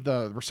bad.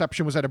 The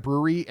reception was at a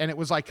brewery, and it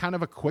was like kind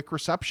of a quick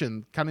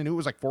reception. Kind of knew it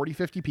was like 40,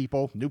 50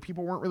 people. Knew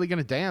people weren't really going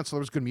to dance, so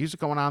there was good music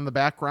going on in the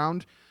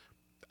background.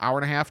 Hour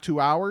and a half, 2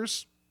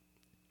 hours.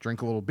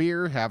 Drink a little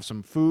beer, have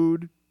some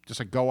food. Just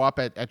like go up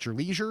at your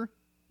leisure.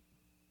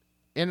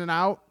 In and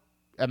out,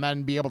 and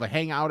then be able to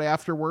hang out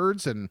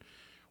afterwards. And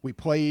we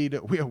played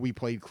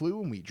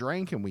Clue, and we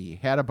drank, and we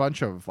had a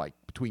bunch of like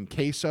between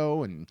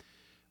queso and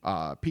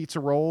pizza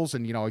rolls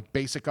and like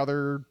basic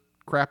other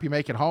crap you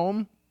make at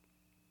home.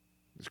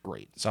 It's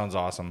great. Sounds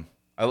awesome.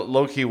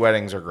 Low key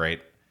weddings are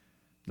great.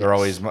 They're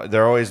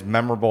always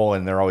memorable,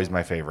 and they're always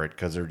my favorite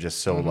because they're just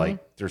so like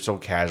they're so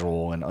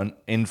casual and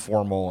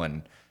informal,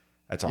 and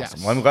that's awesome.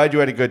 Yes. Well, I'm glad you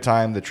had a good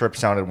time. The trip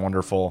sounded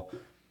wonderful.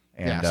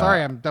 And,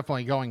 sorry, I'm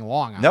definitely going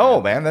long. No,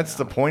 man, that's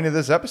the point of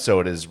this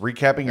episode is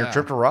recapping your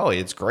trip to Raleigh.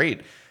 It's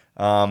great.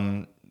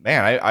 Man,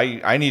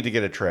 I need to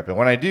get a trip, and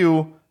when I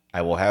do,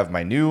 I will have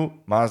my new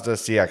Mazda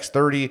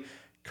CX-30.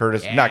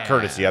 Not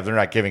courtesy of, they're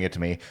not giving it to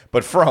me,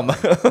 but from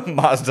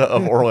Mazda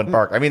of Orland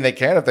Park. I mean, they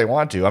can if they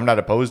want to. I'm not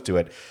opposed to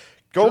it.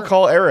 Go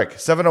call Eric,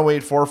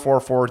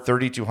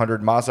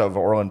 708-444-3200. Mazda of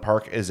Orland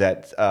Park is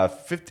at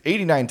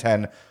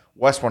 8910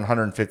 West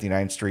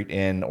 159th Street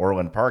in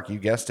Orland Park. You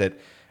guessed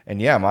it.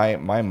 And yeah,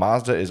 my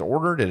Mazda is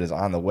ordered. It is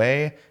on the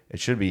way. It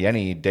should be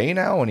any day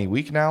now, any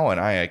week now, and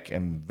I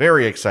am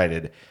very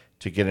excited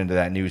to get into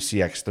that new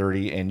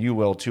CX-30, and you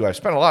will too. I've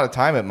spent a lot of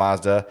time at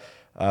Mazda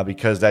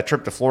because that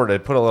trip to Florida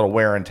put a little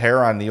wear and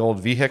tear on the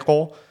old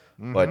vehicle,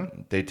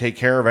 but they take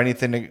care of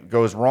anything that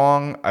goes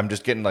wrong. I'm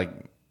just getting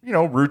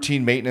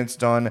routine maintenance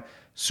done,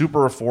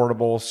 super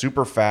affordable,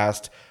 super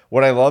fast.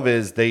 What I love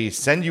is they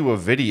send you a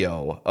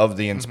video of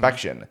the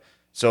inspection.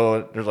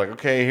 So there's like,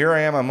 okay, here I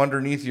am. I'm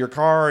underneath your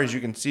car. As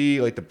you can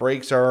see, like the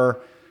brakes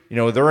are,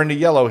 they're into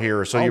yellow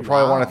here. So you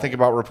probably want to think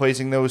about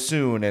replacing those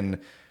soon. And,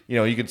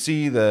 you can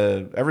see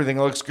everything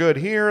looks good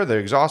here. The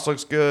exhaust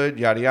looks good,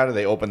 yada, yada.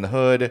 They open the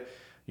hood.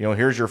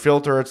 Here's your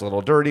filter. It's a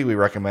little dirty. We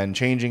recommend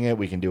changing it.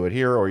 We can do it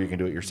here, or you can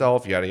do it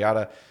yourself, yada,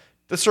 yada.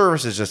 The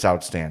service is just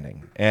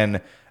outstanding.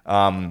 And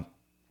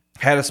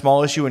had a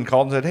small issue and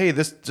called and said, hey,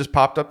 this just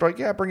popped up. Like,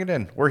 yeah, bring it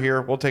in. We're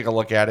here. We'll take a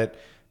look at it,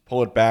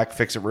 pull it back,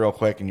 fix it real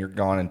quick, and you're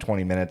gone in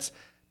 20 minutes.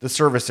 The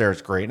service there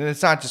is great. And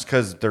it's not just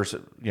because there's,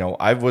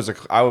 I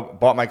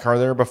bought my car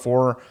there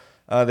before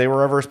they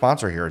were ever a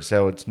sponsor here.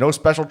 So it's no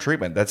special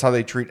treatment. That's how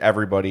they treat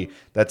everybody.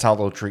 That's how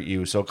they'll treat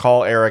you. So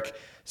call Eric,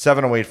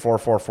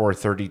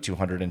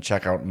 708-444-3200, and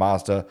check out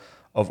Mazda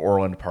of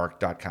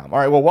OrlandPark.com. All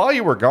right. Well, while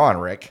you were gone,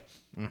 Rick,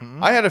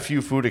 I had a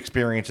few food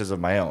experiences of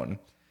my own.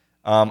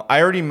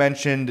 I already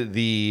mentioned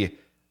the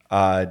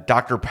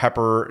Dr.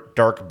 Pepper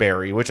Dark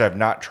Berry, which I've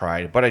not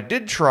tried, but I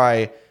did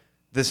try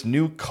this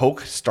new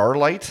Coke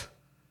Starlight.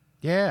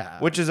 Yeah.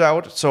 Which is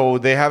out. So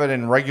they have it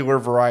in regular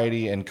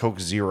variety and Coke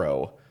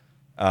Zero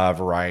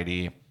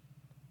variety.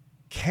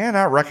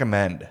 Cannot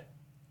recommend.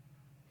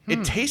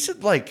 It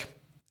tasted like...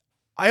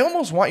 I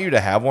almost want you to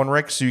have one,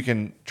 Rick, so you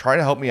can try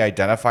to help me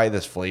identify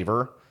this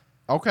flavor.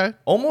 Okay.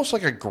 Almost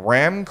like a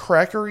graham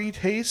crackery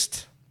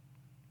taste.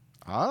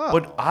 Oh.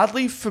 But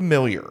oddly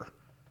familiar.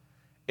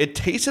 It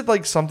tasted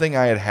like something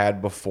I had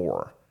had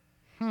before.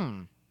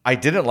 I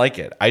didn't like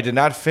it. I did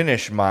not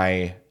finish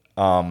my,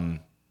 my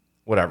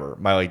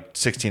like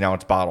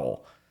 16-ounce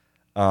bottle.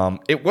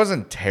 It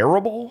wasn't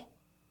terrible.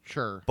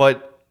 Sure.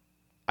 But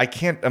I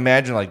can't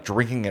imagine like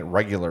drinking it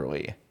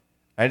regularly.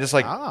 I just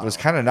was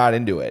kind of not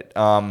into it.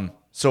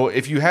 So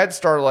if you had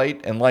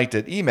Starlight and liked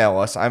it, email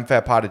us. I'm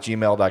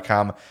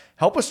fatpod@gmail.com.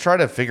 Help us try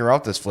to figure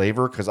out this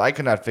flavor because I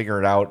could not figure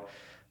it out,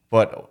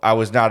 but I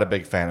was not a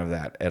big fan of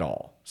that at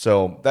all.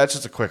 So that's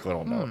just a quick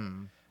little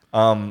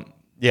note.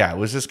 Yeah, it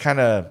was just kind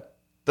of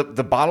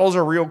the bottles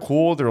are real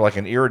cool. They're like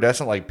an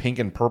iridescent, like pink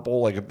and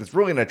purple. Like it's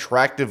really an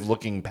attractive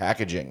looking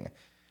packaging.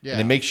 Yeah.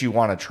 And it makes you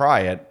want to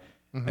try it.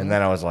 And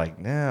then I was like,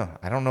 no,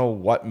 I don't know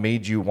what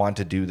made you want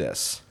to do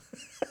this.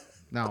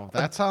 No,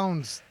 that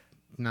sounds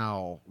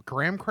no.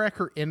 Graham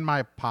cracker in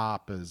my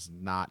pop is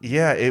not.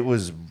 Yeah, it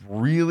was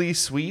really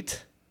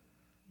sweet.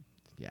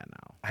 Yeah,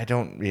 no. I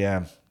don't.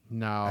 Yeah,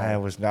 no. I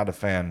was not a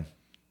fan.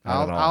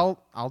 Not at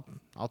all.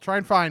 I'll try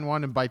and find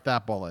one and bite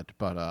that bullet.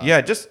 But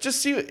yeah, just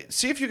see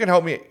if you can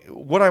help me.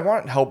 What I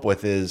want help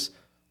with is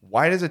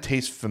why does it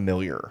taste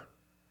familiar?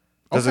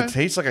 Does it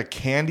taste like a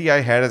candy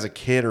I had as a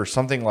kid or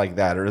something like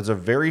that? Or there's a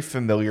very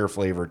familiar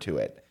flavor to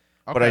it.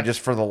 Okay. But I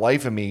just, for the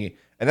life of me,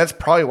 and that's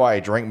probably why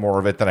I drank more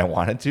of it than I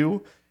wanted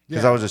to,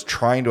 because I was just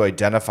trying to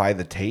identify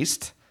the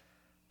taste,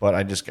 but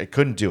I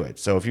couldn't do it.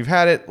 So if you've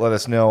had it, let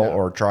us know,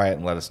 or try it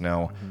and let us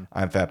know.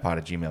 I'm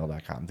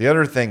fatpod@gmail.com. The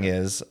other thing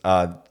is,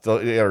 the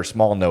other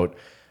small note,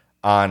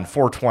 on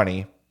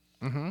 420,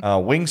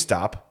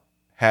 Wingstop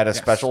had a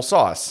special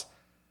sauce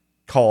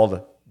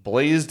called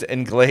Blazed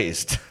and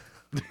Glazed.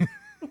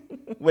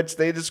 Which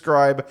they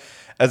describe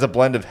as a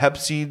blend of hemp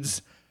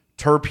seeds,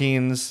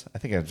 terpenes. I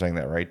think I'm saying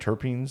that right.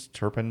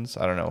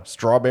 Terpenes. I don't know.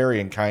 Strawberry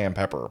and cayenne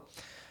pepper.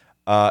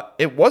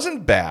 It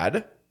wasn't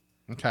bad.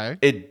 Okay.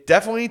 It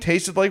definitely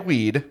tasted like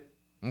weed.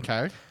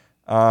 Okay.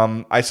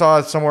 I saw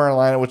it somewhere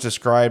online. It was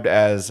described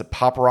as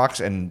Pop Rocks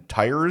and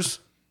tires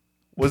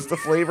was the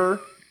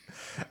flavor.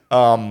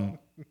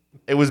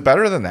 It was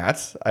better than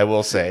that, I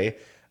will say.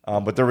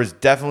 But there was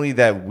definitely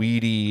that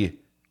weedy,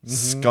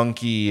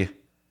 skunky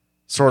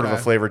sort of a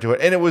flavor to it,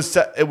 and it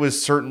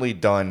was certainly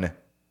done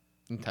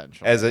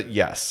intentionally as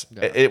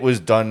a it was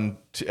done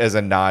as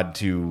a nod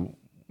to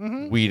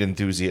weed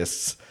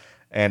enthusiasts,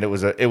 and it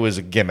was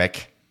a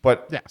gimmick.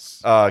 But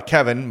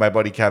Kevin, my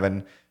buddy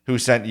Kevin, who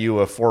sent you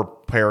a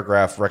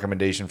 4-paragraph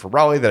recommendation for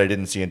Raleigh that I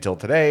didn't see until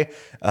today,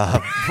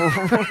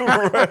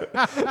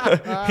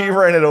 he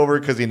ran it over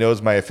because he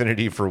knows my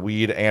affinity for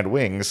weed and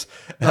wings,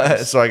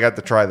 so I got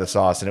to try the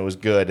sauce, and it was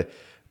good,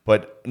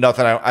 but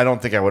nothing. I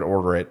don't think I would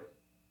order it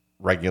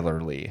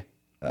regularly.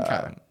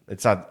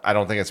 It's not. I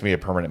don't think it's gonna be a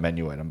permanent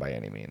menu item by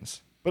any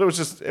means. But it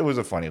was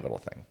a funny little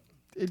thing.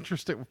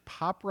 Interesting.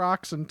 Pop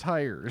Rocks and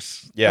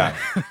tires. Yeah,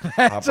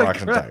 Pop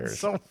Rocks and tires.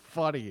 So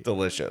funny.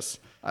 Delicious.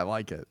 I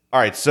like it.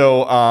 All right,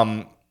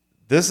 so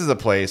this is a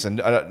place, and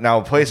now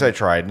a place I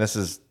tried, and this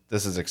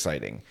is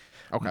exciting.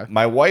 Okay.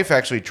 My wife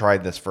actually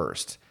tried this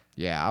first.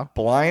 Yeah.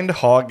 Blind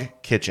Hog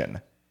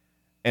Kitchen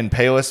in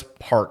Palos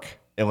Park,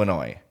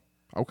 Illinois.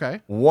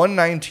 Okay.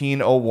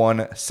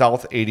 11901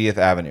 South 80th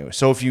Avenue.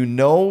 So if you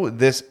know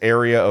this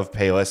area of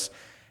Palos,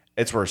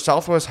 it's where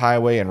Southwest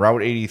Highway and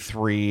Route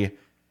 83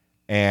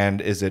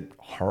 and is it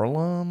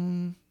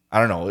Harlem? I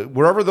don't know.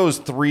 Wherever those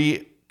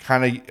three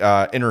kind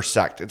of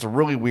intersect. It's a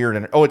really weird.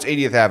 It's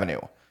 80th Avenue.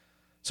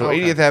 So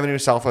 80th Avenue,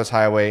 Southwest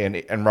Highway,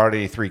 and Route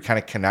 83 kind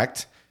of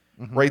connect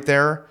right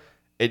there.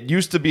 It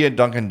used to be a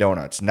Dunkin'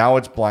 Donuts. Now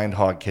it's Blind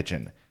Hog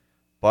Kitchen.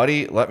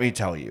 Buddy, let me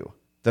tell you,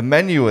 the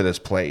menu of this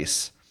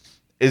place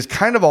is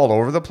kind of all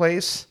over the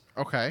place.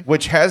 Okay.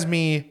 Which has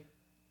me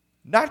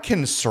not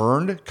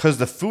concerned because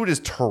the food is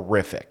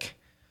terrific.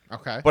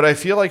 Okay. But I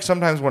feel like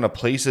sometimes when a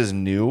place is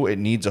new, it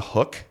needs a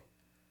hook.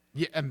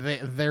 Yeah, and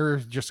they're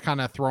just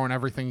kind of throwing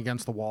everything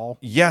against the wall.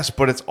 Yes,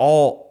 but it's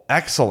all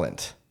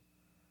excellent.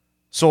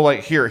 So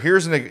like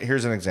here's an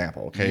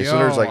example. Okay, so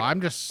there's like I'm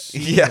just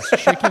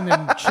chicken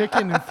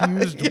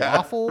infused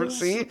waffles.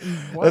 See,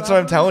 that's what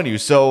I'm telling you.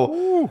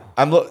 So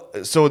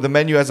so the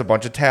menu has a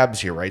bunch of tabs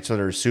here, right? So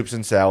there's soups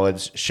and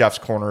salads, chef's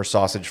corner,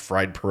 sausage,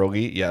 fried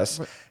pierogi, yes,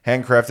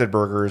 handcrafted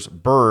burgers,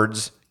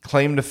 birds,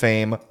 claim to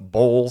fame,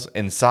 bowls,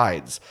 and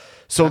sides.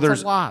 So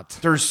there's a lot.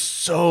 There's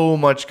so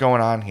much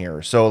going on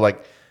here. So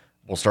like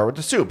we'll start with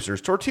the soups. There's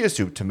tortilla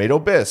soup, tomato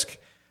bisque.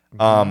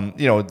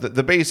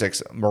 The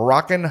basics.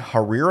 Moroccan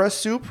harira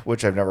soup,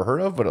 which I've never heard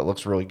of, but it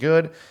looks really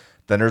good.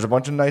 Then there's a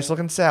bunch of nice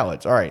looking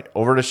salads. All right,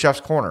 over to Chef's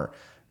Corner.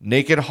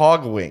 Naked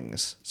hog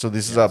wings. So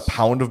this is a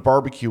pound of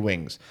barbecue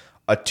wings.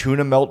 A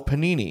tuna melt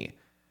panini.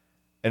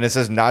 And it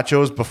says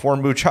nachos before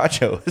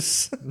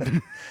muchachos.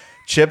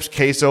 Chips,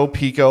 queso,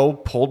 pico,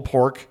 pulled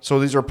pork. So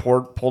these are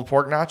pulled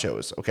pork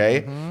nachos,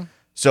 okay?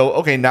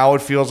 So, now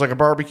it feels like a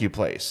barbecue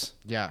place.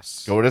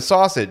 Yes. Go to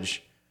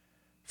sausage.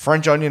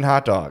 French onion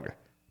hot dog.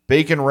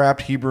 Bacon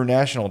wrapped Hebrew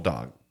national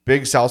dog,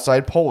 big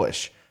Southside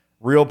Polish,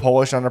 real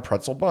Polish on a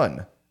pretzel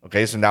bun.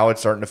 Okay, so now it's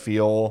starting to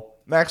feel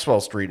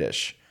Maxwell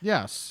Street-ish.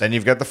 Yes. Then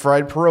you've got the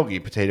fried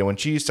pierogi, potato and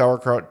cheese,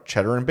 sauerkraut,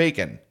 cheddar and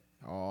bacon.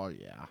 Oh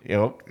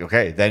yeah.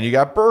 Okay. Then you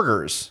got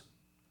burgers.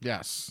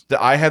 Yes.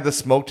 I had the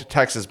smoked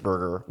Texas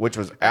burger, which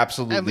was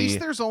absolutely. At least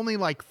there's only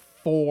like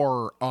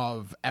 4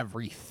 of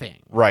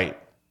everything. Right.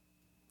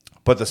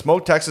 But the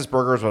smoked Texas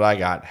burger is what I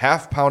got.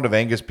 Half pound of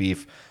Angus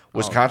beef.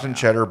 Wisconsin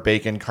cheddar,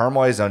 bacon,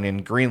 caramelized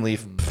onion, green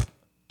leaf,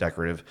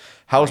 decorative,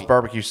 house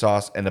barbecue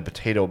sauce, and a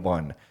potato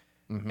bun.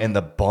 And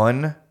the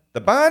bun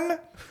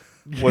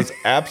was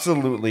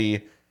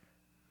absolutely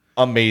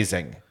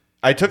amazing.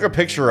 I took a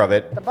picture of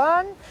it,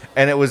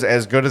 and it was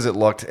as good as it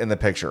looked in the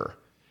picture.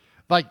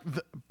 Like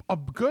a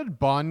good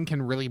bun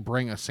can really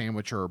bring a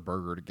sandwich or a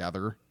burger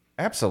together.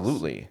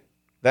 Absolutely.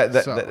 That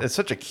is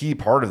such a key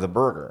part of the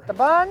burger. The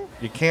bun?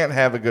 You can't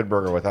have a good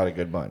burger without a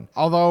good bun.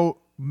 Although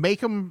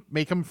make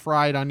them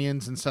fried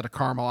onions instead of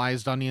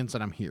caramelized onions,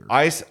 and I'm here.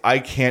 I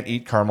can't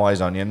eat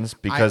caramelized onions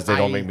because they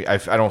don't make me. I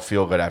don't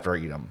feel good after I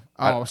eat them.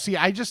 Oh, see,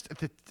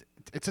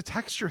 it's a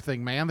texture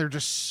thing, man. They're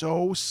just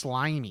so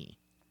slimy.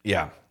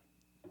 Yeah,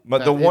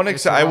 but the one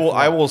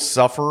I will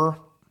suffer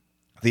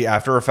the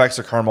after effects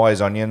of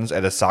caramelized onions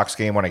at a Sox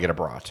game when I get a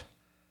brat.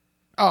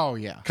 Oh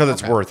yeah, because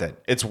it's worth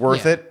it. It's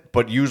worth it,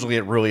 but usually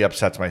it really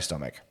upsets my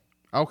stomach.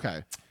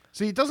 Okay,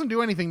 see, it doesn't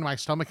do anything to my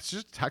stomach. It's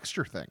just a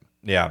texture thing.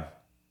 Yeah.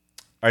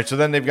 All right, so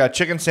then they've got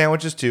chicken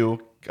sandwiches too: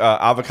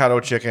 avocado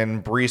chicken,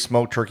 brie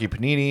smoked turkey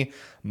panini,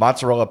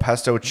 mozzarella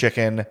pesto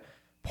chicken,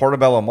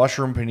 portobello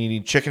mushroom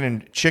panini,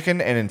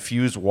 chicken and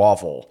infused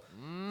waffle,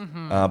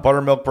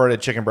 buttermilk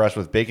breaded chicken breast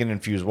with bacon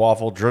infused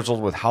waffle,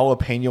 drizzled with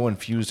jalapeno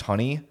infused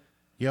honey.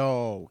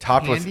 Yo,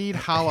 topped candied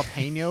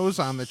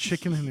jalapenos on the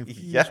chicken and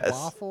infused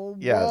waffle.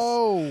 Yes.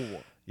 Whoa.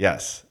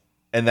 Yes.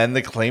 And then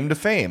the claim to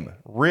fame: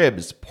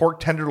 ribs, pork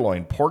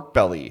tenderloin, pork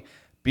belly,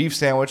 beef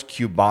sandwich,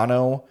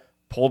 Cubano,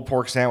 pulled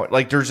pork sandwich.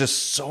 Like, there's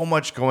just so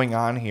much going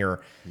on here.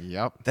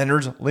 Yep. Then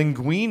there's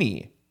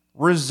linguine,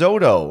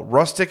 risotto,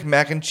 rustic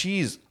mac and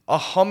cheese, a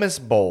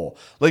hummus bowl.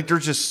 Like,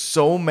 there's just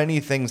so many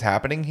things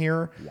happening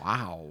here.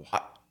 Wow.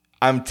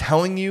 I'm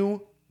telling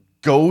you,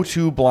 go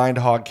to Blind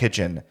Hog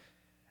Kitchen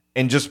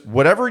and just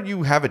whatever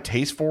you have a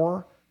taste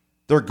for,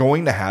 they're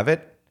going to have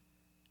it.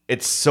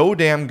 It's so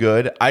damn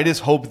good. I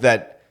just hope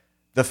that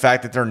the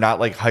fact that they're not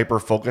like hyper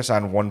focused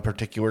on one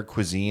particular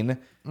cuisine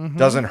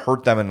doesn't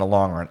hurt them in the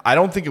long run. I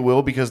don't think it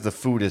will because the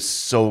food is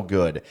so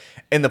good.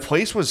 And the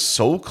place was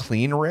so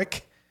clean,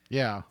 Rick.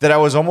 Yeah. That I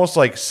was almost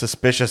like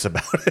suspicious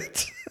about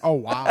it. Oh,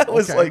 wow. I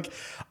was like,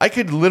 I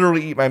could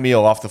literally eat my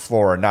meal off the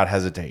floor and not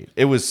hesitate.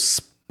 It was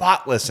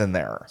spotless in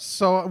there.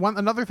 So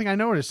another thing I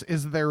noticed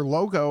is their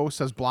logo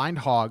says Blind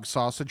Hog,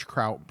 Sausage,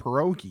 Kraut,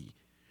 Pierogi.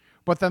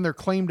 But then their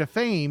claim to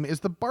fame is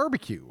the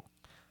barbecue.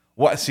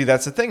 What? See,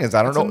 that's the thing is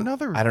I don't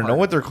know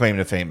what their claim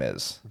to fame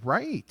is.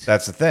 Right.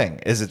 That's the thing.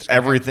 Is it's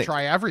everything.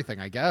 Try everything,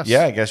 I guess.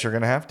 Yeah, I guess you're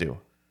going to have to.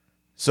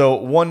 So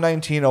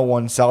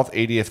 11901 South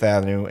 80th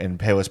Avenue in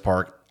Palos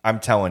Park. I'm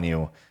telling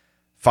you,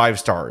 5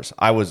 stars.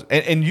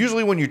 And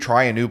usually when you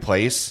try a new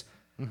place,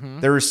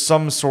 there's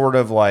some sort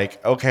of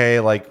like,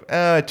 okay, like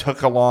it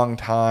took a long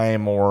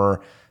time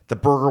or the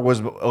burger was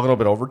a little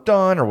bit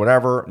overdone or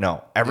whatever.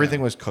 No,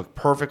 everything was cooked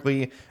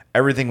perfectly.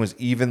 Everything was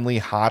evenly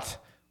hot,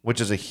 which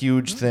is a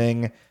huge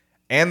thing.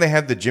 And they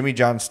had the Jimmy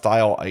John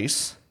style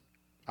ice.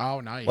 Oh,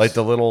 nice. Like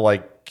the little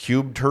like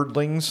cube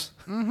turdlings,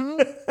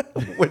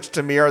 which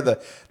to me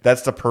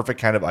that's the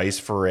perfect kind of ice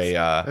for a.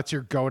 That's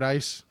your goat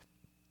ice.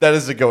 That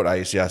is the goat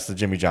ice. Yes. The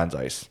Jimmy John's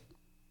ice.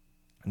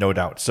 No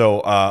doubt. So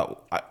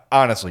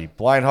honestly,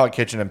 Blind Hog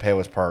Kitchen in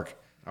Palos Park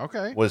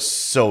was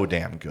so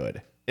damn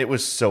good. It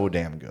was so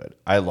damn good.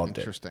 I loved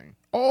it. Interesting.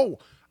 Oh,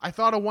 I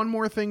thought of one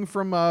more thing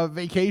from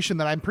vacation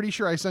that I'm pretty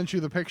sure I sent you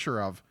the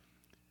picture of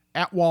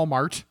at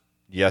Walmart.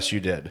 Yes, you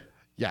did.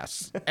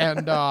 Yes.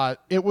 And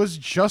it was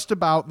just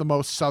about the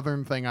most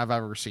southern thing I've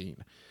ever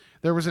seen.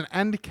 There was an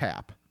end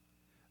cap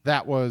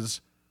that was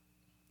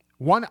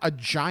a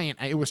giant.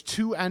 It was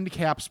 2 end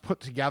caps put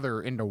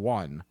together into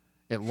one.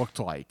 It looked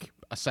like,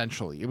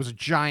 essentially. It was a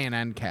giant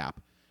end cap.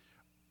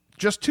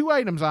 Just 2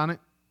 items on it.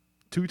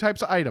 2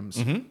 types of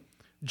items.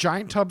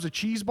 Giant tubs of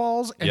cheese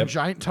balls and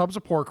giant tubs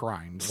of pork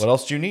rinds. What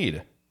else do you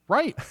need?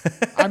 Right.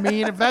 I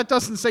mean, if that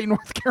doesn't say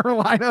North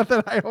Carolina,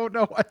 then I don't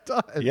know what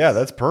does. Yeah,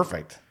 that's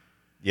perfect.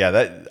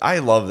 Yeah, I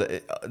love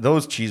that.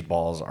 Those cheese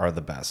balls are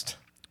the best.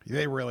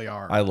 They really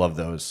are. I love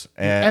those.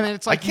 And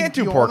it's like I can't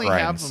do pork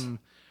rinds.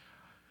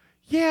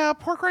 Yeah,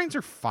 pork rinds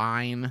are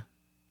fine.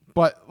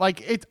 But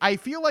like I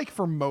feel like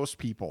for most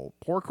people,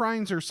 pork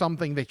rinds are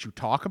something that you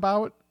talk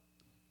about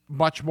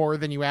much more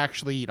than you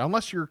actually eat,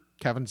 unless you're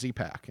Kevin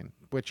Zepak, in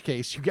which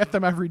case you get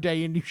them every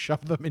day and you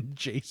shove them in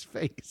Jay's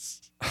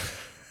face.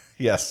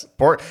 Yes.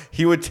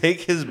 He would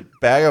take his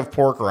bag of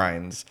pork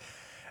rinds,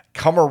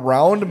 come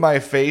around my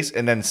face,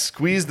 and then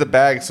squeeze the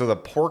bag so the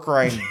pork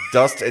rind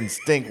dust and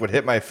stink would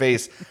hit my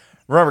face.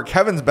 Remember,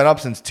 Kevin's been up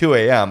since 2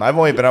 a.m. I've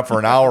only been up for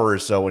an hour or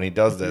so when he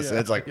does this. And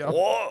it's like,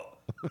 whoa.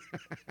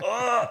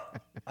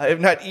 I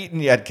have not eaten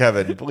yet,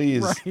 Kevin.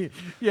 Please. Right.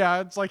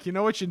 Yeah, it's like, you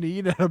know what you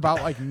need at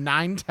about like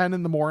 9-10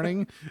 in the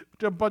morning?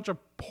 A bunch of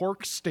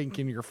pork stink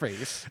in your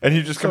face. And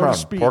you just come around,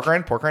 pork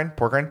rind,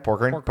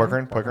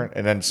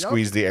 and then Yep.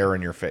 squeeze the air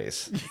in your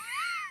face.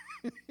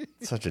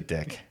 Such a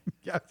dick.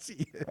 Yes,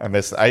 he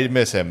is. I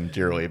miss him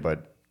dearly,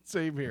 but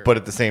Same here.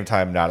 at the same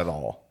time, not at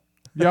all.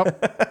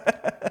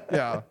 Yep.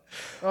 Yeah.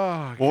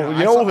 Oh, Well,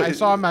 God. I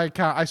saw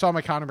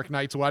my Connor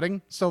McKnight's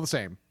wedding. Still the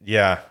same.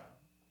 Yeah.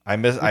 I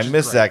miss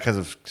that because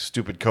of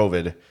stupid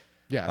COVID.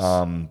 Yes.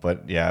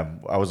 But yeah,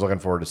 I was looking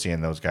forward to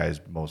seeing those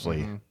guys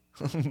mostly.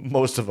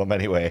 Most of them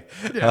anyway.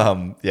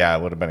 Yeah.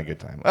 It would have been a good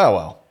time. Oh,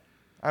 well.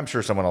 I'm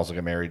sure someone else will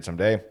get married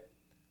someday.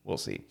 We'll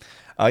see.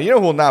 You know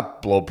who will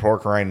not blow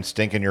pork rind and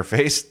stink in your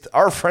face?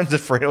 Our friends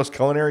at Fredo's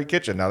Culinary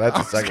Kitchen. Now that's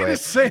a I was going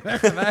to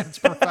segue. say that's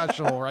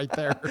professional right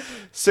there.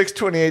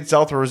 628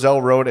 South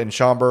Roselle Road in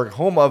Schaumburg,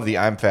 home of the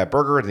I'm Fat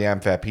Burger, the I'm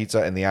Fat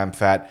Pizza, and the I'm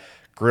Fat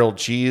Grilled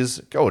Cheese.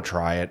 Go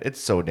try it.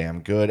 It's so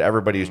damn good.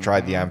 Everybody who's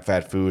tried the I'm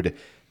Fat food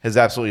has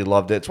absolutely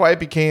loved it. It's why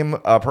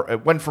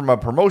it went from a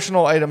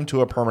promotional item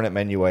to a permanent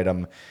menu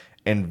item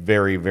in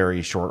very,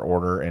 very short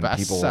order. And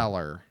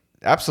Bestseller.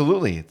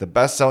 Absolutely. The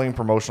best-selling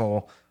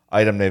promotional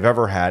item they've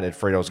ever had at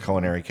Fredo's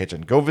Culinary Kitchen.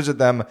 Go visit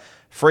them,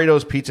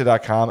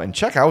 fredospizza.com, and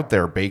check out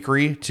their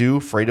bakery, too,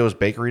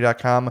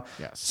 fredosbakery.com.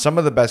 Yes. Some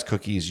of the best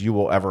cookies you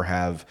will ever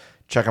have.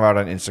 Check them out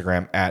on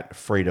Instagram at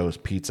Fredo's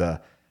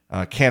Pizza.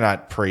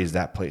 Cannot praise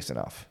that place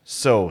enough.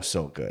 So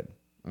good.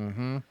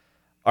 Mm-hmm.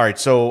 All right,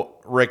 so,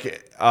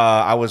 Rick,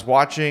 I've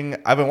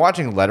been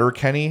watching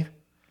Letterkenny.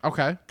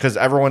 Okay. Because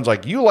everyone's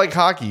like, you like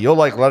hockey, you'll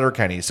like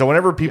Letterkenny. So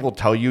whenever people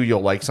tell you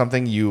you'll like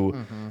something,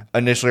 you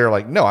initially are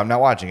like, no, I'm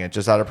not watching it,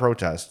 just out of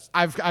protest.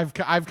 I've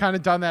kind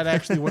of done that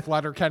actually with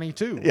Letterkenny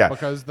too. Yeah.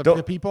 Because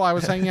the people I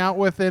was hanging out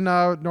with in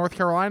North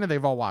Carolina,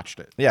 they've all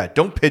watched it. Yeah,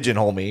 don't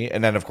pigeonhole me.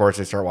 And then, of course,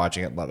 they start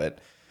watching it and love it.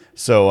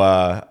 So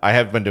I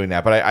have been doing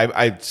that. But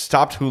I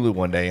stopped Hulu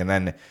one day, and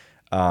then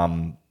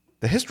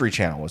the History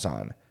Channel was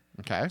on.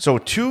 Okay. So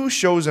 2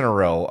 shows in a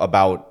row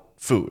about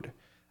food.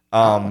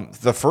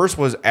 The first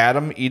was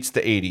Adam Eats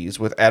the 80s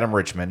with Adam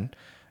Richman.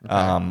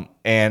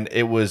 And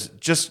it was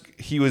just,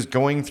 he was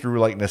going through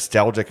like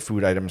nostalgic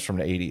food items from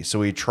the 80s.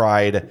 So he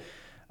tried,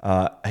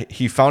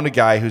 he found a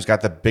guy who's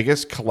got the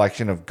biggest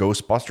collection of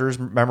Ghostbusters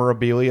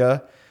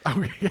memorabilia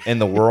in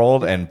the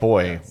world. And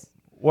boy,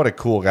 what a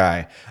cool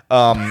guy.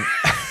 But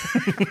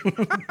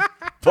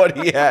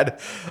he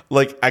had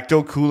like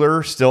Ecto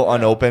Cooler still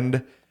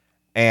unopened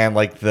and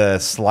like the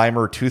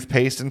Slimer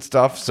toothpaste and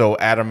stuff. So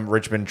Adam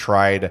Richman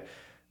tried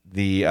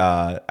the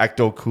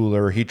Ecto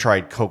Cooler. He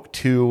tried Coke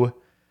 2,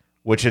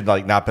 which had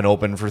like not been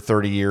open for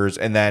 30 years.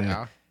 And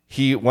then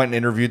he went and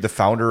interviewed the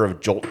founder of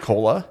Jolt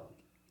Cola,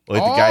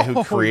 like the guy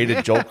who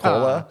created Jolt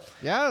Cola.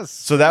 Yes.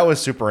 So that was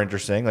super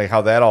interesting, like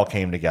how that all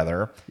came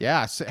together.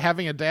 Yeah. So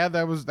having a dad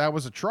that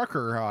was a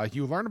trucker,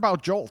 you learn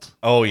about Jolt.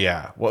 Oh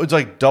yeah. Well, it's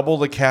like double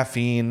the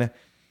caffeine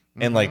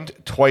and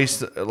like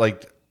twice,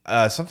 like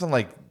something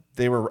like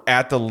they were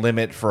at the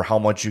limit for how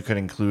much you could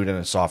include in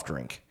a soft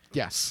drink.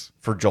 Yes.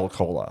 For Jolt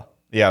Cola.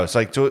 Yeah, it's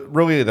like, so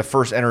really the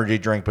first energy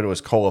drink, but it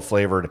was cola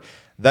flavored.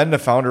 Then the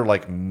founder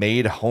like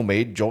made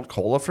homemade Jolt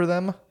Cola for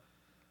them.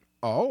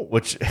 Oh.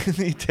 Which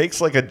he takes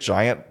like a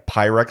giant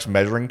Pyrex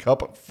measuring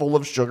cup full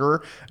of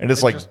sugar and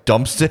just like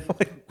dumps it.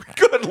 Like,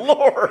 good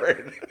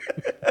Lord.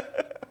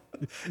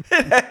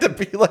 It had to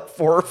be like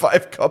 4 or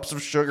 5 cups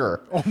of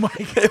sugar. Oh my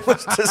God. It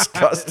was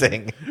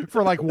disgusting.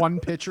 For like one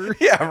pitcher.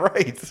 Yeah,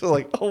 right. So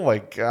like, oh my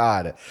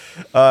God.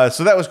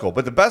 So that was cool.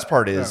 But the best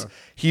part is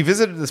he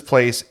visited this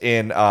place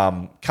in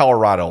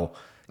Colorado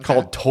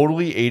called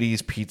Totally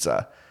 80s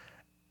Pizza.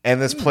 And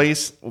this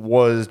place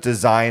was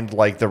designed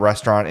like the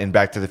restaurant in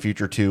Back to the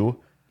Future 2.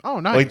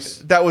 Oh, nice.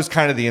 Like that was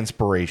kind of the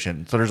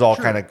inspiration. So there's all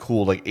kind of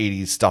cool like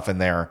 80s stuff in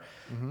there.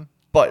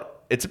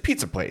 But it's a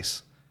pizza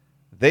place.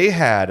 They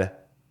had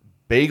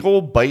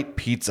Bagel Bite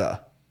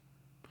Pizza.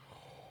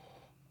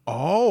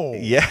 Oh.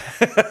 Yeah.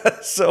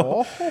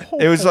 So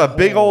it was a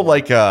big old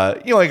like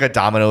like a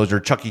Domino's or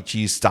Chuck E.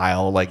 Cheese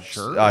style like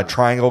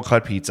triangle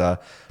cut pizza,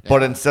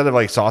 but instead of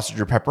like sausage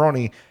or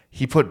pepperoni,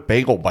 he put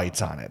bagel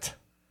bites on it.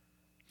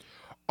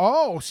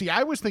 Oh, see,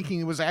 I was thinking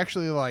it was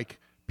actually like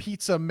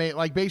pizza made,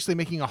 like basically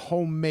making a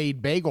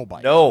homemade bagel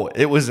bite. No,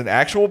 it was an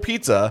actual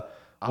pizza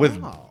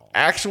with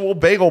actual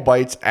bagel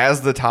bites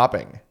as the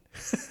topping.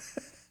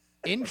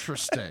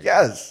 Interesting.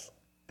 Yes.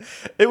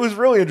 It was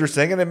really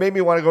interesting, and it made me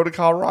want to go to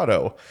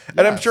Colorado.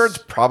 And I'm sure it's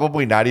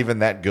probably not even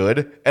that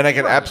good. And I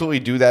can absolutely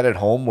do that at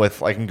home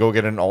with, I can go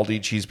get an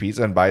Aldi cheese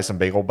pizza and buy some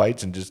bagel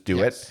bites and just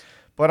do it.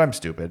 But I'm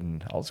stupid,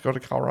 and I'll just go to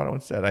Colorado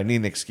instead. I need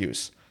an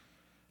excuse.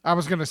 I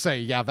was going to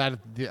say,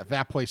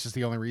 that place is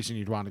the only reason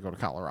you'd want to go to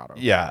Colorado.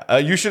 Yeah.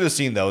 You should have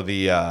seen, though,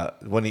 the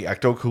when the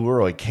Ecto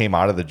Cooler like came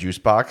out of the juice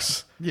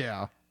box.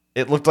 Yeah.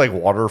 It looked like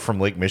water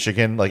from Lake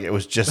Michigan. Like, it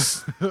was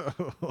just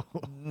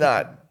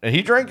not. And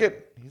he drank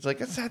it. He's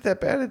like, it's not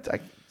that bad.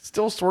 It's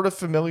still sort of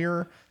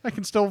familiar. I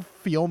can still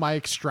feel my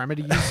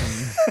extremities.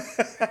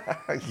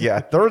 And... Yeah,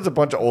 there was a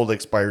bunch of old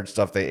expired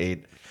stuff they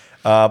ate.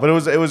 But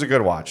it was a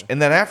good watch.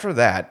 And then after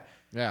that,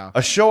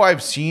 a show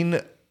I've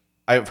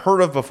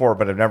heard of before,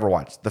 but I've never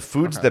watched. The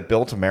Foods That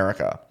Built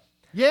America.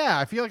 Yeah,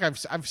 I feel like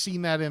I've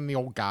seen that in the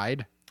old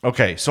guide.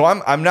 Okay, so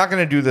I'm not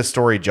going to do this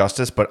story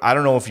justice, but I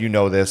don't know if you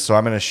know this, so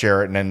I'm going to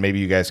share it, and then maybe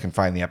you guys can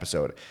find the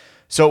episode.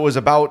 So it was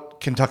about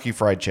Kentucky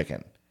Fried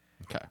Chicken.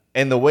 Okay.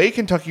 And the way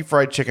Kentucky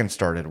Fried Chicken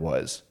started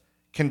was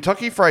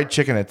Kentucky Fried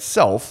Chicken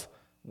itself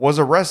was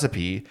a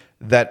recipe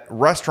that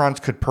restaurants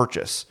could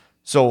purchase.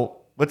 So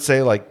let's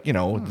say like,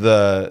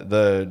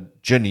 the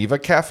Geneva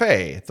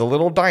Cafe, the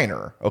little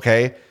diner,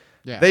 okay?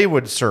 Yeah. They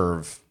would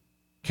serve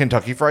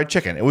Kentucky Fried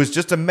Chicken. It was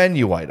just a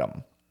menu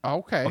item.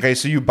 Okay. Okay,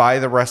 so you buy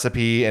the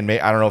recipe, and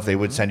I don't know if they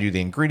would send you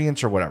the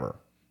ingredients or whatever.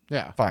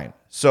 Yeah. Fine.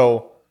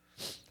 So,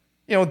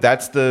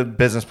 that's the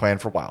business plan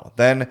for a while.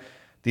 Then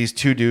these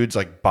two dudes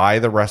like buy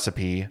the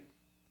recipe,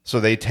 so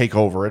they take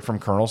over it from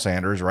Colonel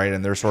Sanders, right?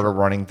 And they're sort of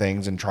running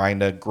things and trying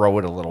to grow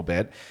it a little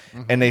bit.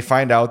 And they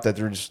find out that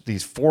there's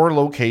these 4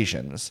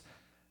 locations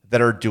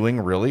that are doing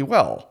really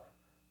well.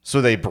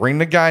 So they bring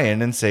the guy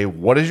in and say,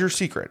 "What is your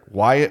secret?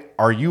 Why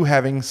are you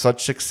having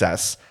such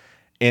success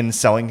in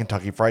selling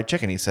Kentucky Fried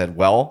Chicken?" He said,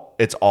 "Well,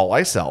 it's all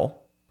I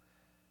sell.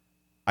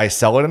 I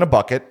sell it in a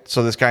bucket."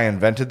 So this guy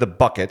invented the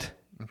bucket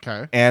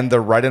Okay. and the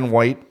red and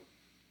white,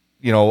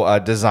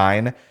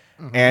 design,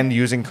 and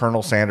using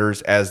Colonel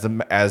Sanders as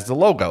the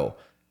logo.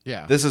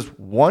 Yeah. This is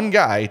one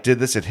guy did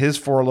this at his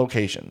 4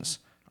 locations.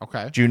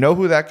 Okay. Do you know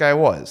who that guy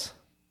was?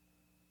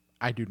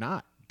 I do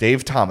not.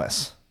 Dave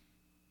Thomas.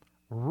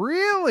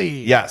 Really?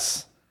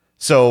 Yes.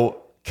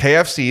 So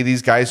KFC,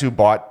 these guys who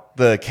bought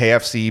the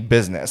KFC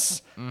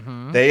business,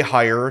 they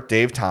hire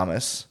Dave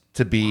Thomas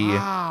to be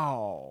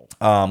Wow.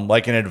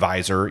 like an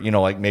advisor,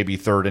 like maybe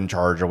third in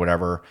charge or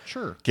whatever.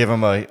 Sure. Give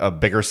him a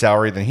bigger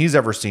salary than he's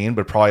ever seen,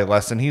 but probably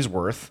less than he's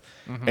worth.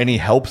 And he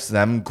helps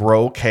them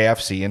grow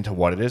KFC into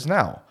what it is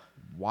now.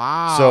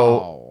 Wow.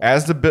 So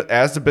as the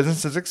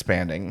business is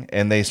expanding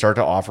and they start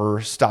to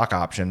offer stock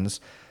options,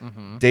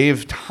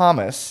 Dave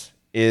Thomas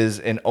is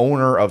an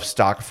owner of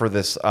stock for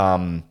this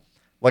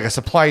like a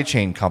supply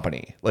chain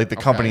company, like the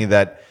company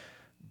that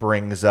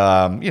brings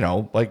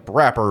like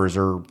wrappers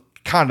or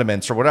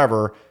condiments or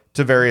whatever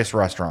to various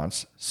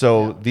restaurants.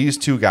 So these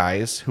two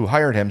guys who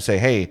hired him say,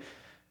 "Hey,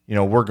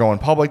 we're going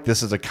public.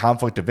 This is a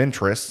conflict of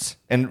interests."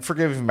 And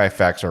forgive me if my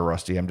facts are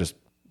rusty. I'm just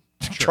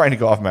trying to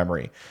go off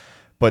memory.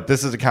 But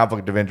this is a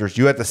conflict of interest.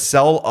 You have to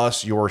sell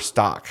us your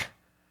stock.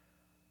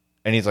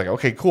 And he's like,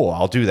 "Okay, cool.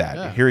 I'll do that.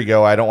 Yeah. Here you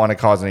go. I don't want to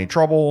cause any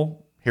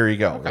trouble. Here you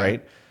go."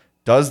 Right?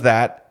 Does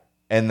that,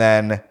 and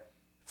then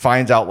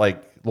finds out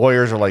like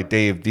lawyers are like,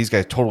 "Dave, these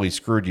guys totally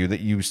screwed you, that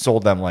you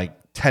sold them like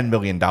 $10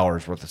 million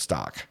worth of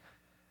stock."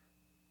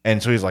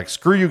 And so he's like,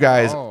 "Screw you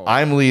guys. Oh.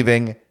 I'm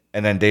leaving."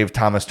 And then Dave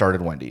Thomas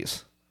started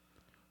Wendy's.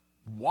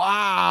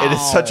 Wow. It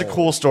is such a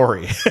cool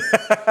story.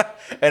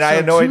 And I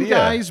had no two idea.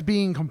 guys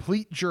being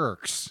complete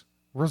jerks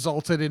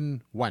resulted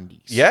in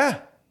Wendy's. Yeah.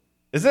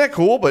 Isn't that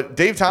cool? But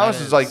Dave Thomas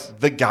That is is. like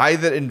the guy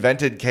that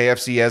invented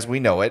KFC as we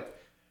know it,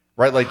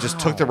 right? Like just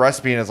took the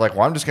recipe and is like,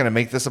 "Well, I'm just going to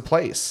make this a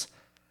place."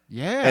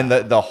 Yeah. And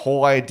the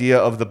whole idea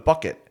of the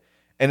bucket.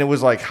 And it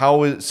was like,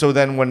 so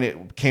then when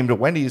it came to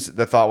Wendy's,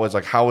 the thought was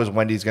like, how is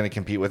Wendy's going to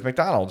compete with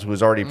McDonald's, who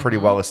is already pretty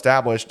well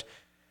established?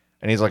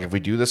 And he's like, if we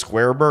do the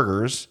square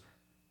burgers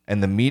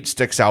and the meat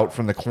sticks out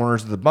from the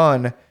corners of the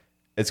bun,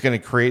 it's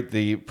going to create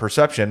the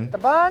perception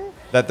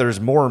that there's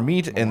more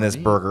meat in this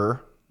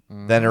burger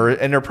than there,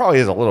 and there probably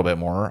is a little bit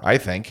more, I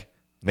think.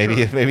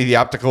 Maybe the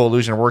optical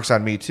illusion works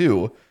on me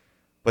too,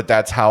 but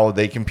that's how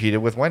they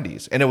competed with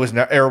Wendy's, and it was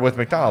or with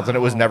McDonald's, and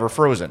it was never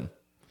frozen.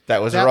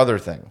 That was their other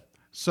thing.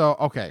 So,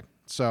 okay.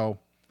 So,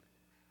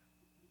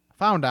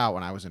 found out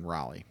when I was in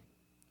Raleigh,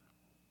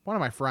 one of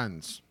my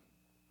friends,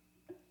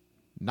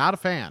 not a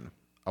fan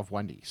of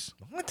Wendy's.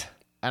 What?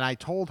 And I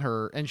told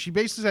her, and she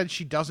basically said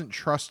she doesn't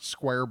trust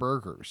square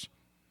burgers.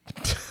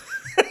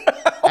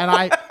 And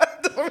That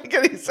doesn't make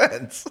any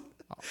sense.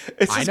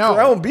 It's I just know.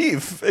 ground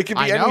beef. It can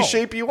be I know. any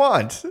shape you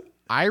want.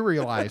 I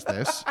realized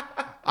this.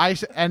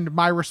 And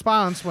my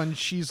response when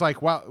she's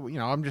like, "Well,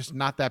 I'm just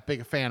not that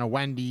big a fan of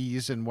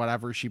Wendy's and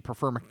whatever. She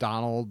prefer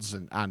McDonald's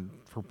and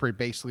for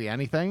basically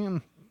anything."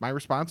 And my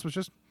response was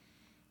just,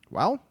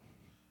 "Well,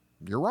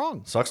 you're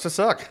wrong." Sucks to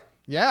suck.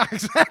 Yeah,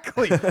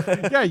 exactly.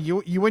 Yeah,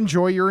 you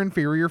enjoy your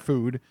inferior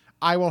food.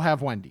 I will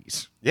have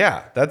Wendy's.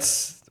 Yeah,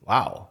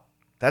 wow.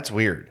 That's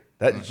weird.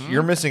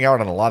 You're missing out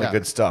on a lot of Yeah.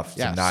 good stuff.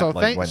 Yeah. To not So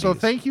like Wendy's.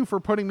 thank you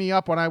for putting me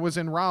up when I was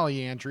in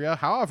Raleigh, Andrea.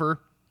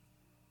 However,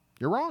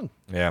 you're wrong.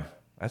 Yeah,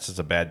 that's just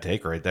a bad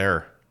take right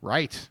there.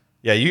 Right.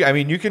 Yeah,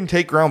 you can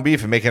take ground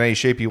beef and make it any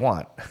shape you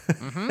want.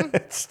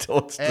 it's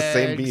the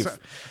same beef.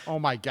 Oh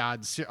my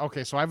God.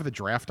 Okay, so I have the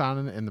draft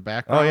on in the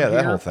background. Oh yeah,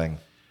 that here. whole thing.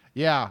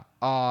 Yeah.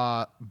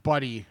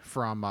 Buddy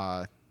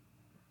from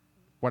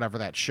whatever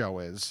that show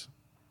is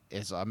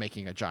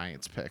making a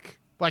Giants pick.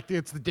 Like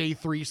it's the day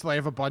 3, so they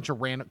have a bunch of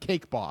random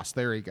Cake Boss.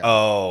 There you go.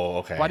 Oh,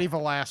 okay. Buddy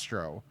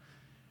Velastro.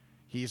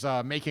 He's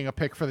making a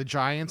pick for the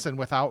Giants, and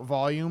without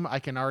volume, I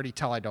can already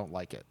tell I don't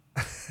like it.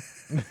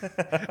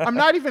 I'm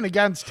not even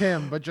against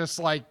him, but just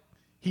like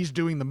he's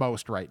doing the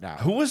most right now.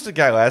 Who was the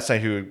guy last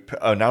night who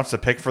announced a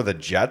pick for the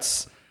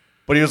Jets?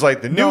 But he was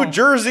like the New No.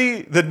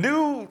 Jersey, the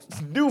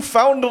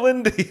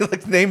Newfoundland. He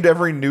like named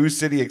every new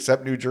city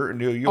except New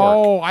York.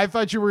 Oh, I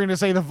thought you were going to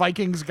say the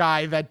Vikings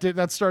guy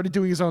that started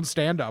doing his own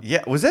stand-up.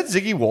 Yeah, was that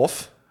Ziggy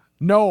Wolf?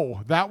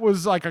 No, that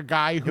was like a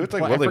guy who He looked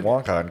like Willy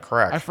Wonka on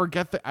crack. I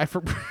forget the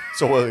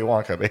So Willy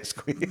Wonka,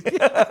 basically.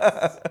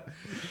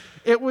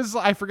 It was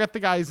I forget the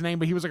guy's name,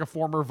 but he was like a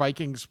former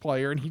Vikings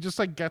player, and he just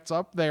like gets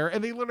up there,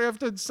 and they literally have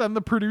to send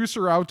the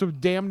producer out to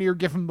damn near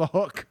give him the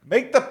hook.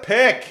 Make the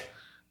pick.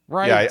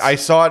 Right? Yeah, I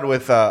saw it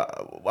with. I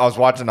was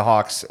watching the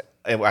Hawks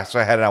So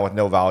I had it on with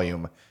no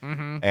volume,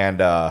 and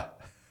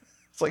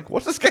it's like,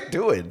 what's this guy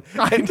doing?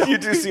 And you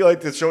do see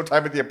like the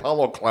Showtime at the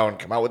Apollo clown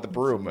come out with the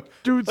broom.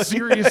 Dude,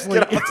 seriously,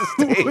 Get off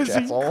the stage, it was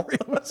asshole.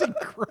 it was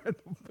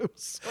incredible. It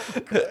was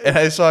so good. And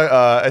I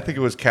saw, I think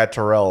it was Kat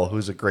Terrell,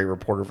 who's a great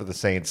reporter for the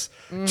Saints,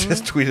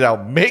 just tweeted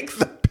out, "Make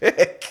the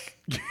pick."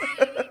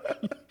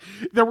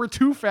 There were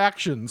two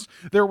factions.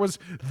 There was,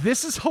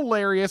 "This is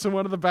hilarious and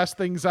one of the best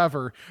things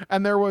ever,"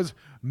 and there was,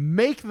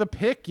 "Make the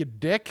pick, you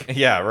dick."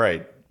 Yeah,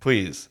 right.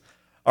 Please.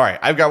 All right,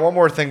 I've got one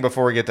more thing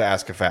before we get to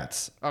Ask a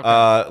Fats. Okay.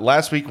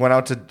 Last week went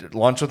out to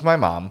lunch with my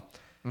mom.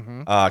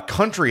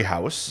 Country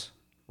House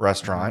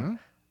restaurant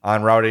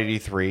on Route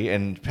 83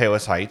 in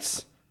Palos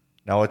Heights.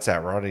 No, it's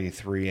at Route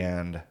 83,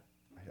 and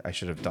I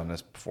should have done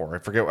this before.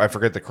 I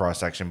forget the cross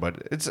section,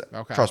 but it's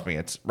trust me,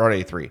 it's Route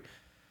 83.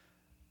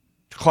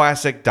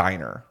 Classic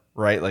diner,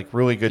 right? Like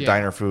really good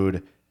diner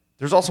food.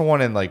 There's also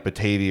one in like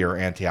Batavia or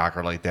Antioch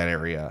or like that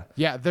area.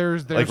 Yeah,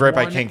 there's Like right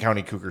by one- King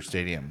County Cougar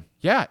Stadium.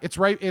 Yeah, it's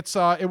right.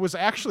 It was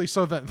actually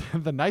so that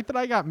the night that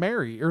I got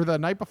married, or the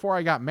night before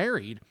I got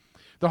married,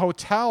 the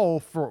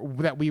hotel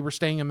that we were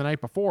staying in the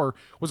night before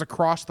was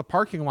across the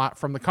parking lot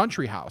from the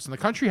Country House, and the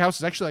Country House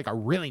is actually like a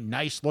really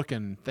nice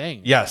looking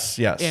thing. Yes.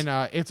 And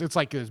it's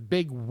like this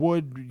big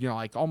wood,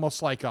 like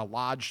almost like a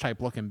lodge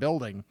type looking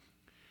building,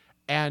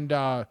 and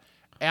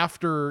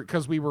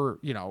because we were,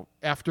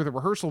 after the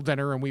rehearsal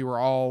dinner and we were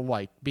all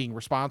like being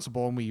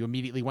responsible, and we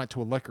immediately went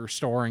to a liquor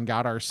store and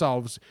got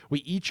ourselves,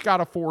 we each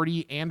got a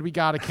 40 and we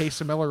got a case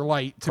of Miller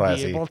Lite to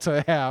Classy. be able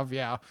to have.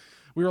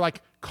 We were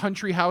like,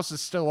 Country House is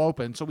still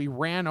open. So we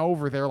ran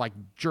over there like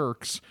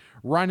jerks,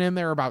 run in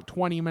there about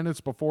 20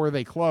 minutes before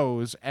they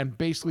close, and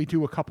basically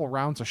do a couple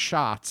rounds of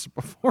shots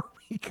before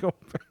we go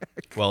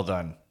back. Well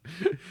done.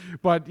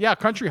 But yeah,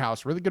 Country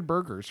House, really good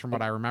burgers from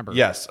what I remember.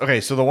 Yes. Okay.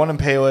 So the one in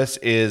Palos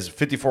is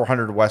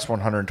 5400 West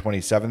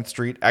 127th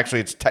Street. Actually,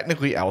 it's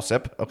technically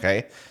Alsip.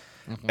 Okay.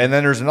 And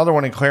then there's another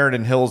one in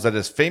Clarendon Hills that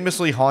is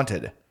famously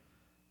haunted.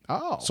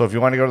 Oh. So if you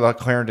want to go to the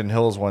Clarendon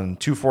Hills one,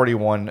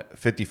 241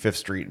 55th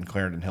Street in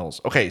Clarendon Hills.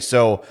 Okay.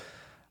 So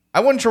I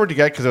wasn't sure what to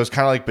get because it was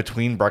kind of like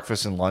between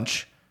breakfast and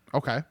lunch.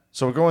 Okay.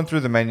 So we're going through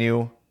the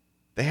menu.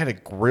 They had a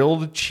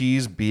grilled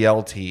cheese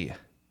BLT.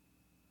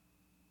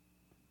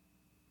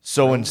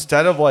 So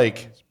instead of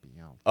like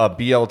a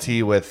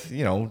BLT with,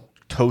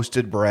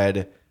 toasted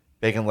bread,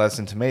 bacon, lettuce,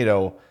 and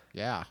tomato,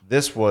 Yeah.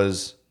 this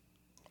was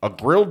a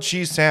grilled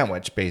cheese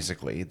sandwich,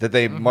 basically, that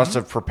they must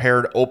have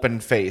prepared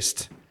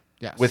open-faced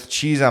Yes. with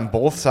cheese on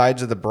both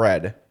sides of the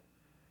bread.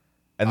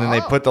 And then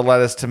they put the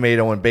lettuce,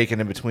 tomato, and bacon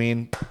in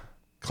between,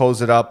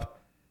 close it up,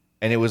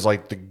 and it was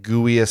like the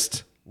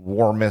gooeyest,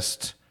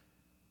 warmest,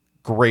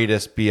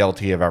 greatest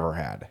BLT I've ever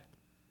had.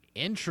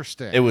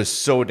 Interesting. It was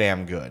so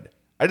damn good.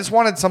 I just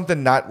wanted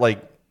something not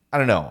like, I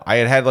don't know. I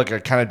had like a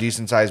kind of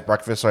decent sized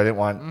breakfast, so I didn't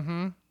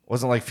want,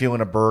 wasn't like feeling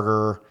a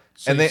burger.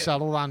 So and you they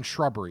settled on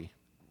shrubbery.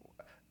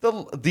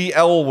 the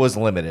L was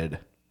limited,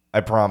 I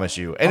promise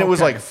you. And it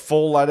was Okay. like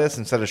full lettuce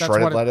instead of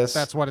shredded lettuce.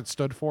 That's what it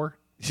stood for.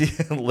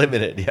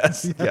 Limited,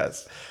 yes,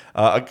 yes.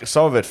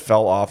 Some of it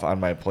fell off on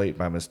my plate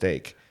by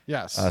mistake.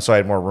 Yes. So I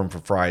had more room for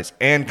fries.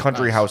 And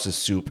Country House's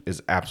soup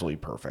is absolutely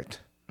perfect.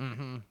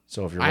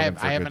 So if you're looking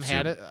for I good haven't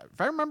had soup. it. If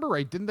I remember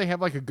right, didn't they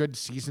have like a good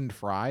seasoned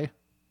fry?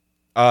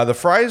 The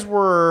fries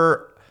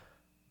were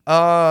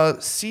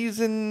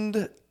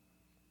seasoned.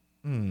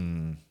 I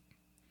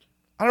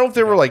don't know if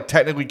they were like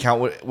technically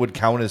would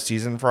count as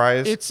seasoned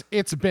fries.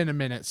 It's been a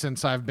minute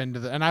since I've been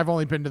to and I've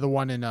only been to the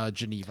one in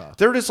Geneva.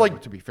 They're just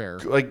like, to be fair.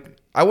 like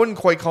I wouldn't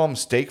quite call them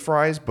steak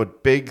fries,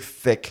 but big,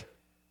 thick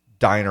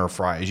diner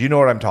fries. You know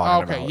what I'm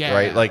talking Okay, about, yeah,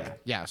 right? yeah,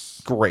 Like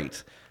yes.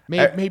 great.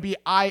 Maybe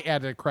I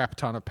added a crap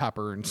ton of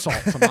pepper and salt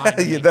to mine.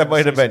 Yeah, that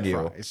might have been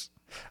seasoned you. fries.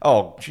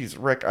 Oh, geez,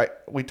 Rick,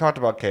 we talked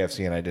about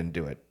KFC and I didn't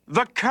do it.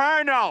 The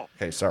Colonel!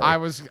 Okay, sorry. I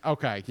was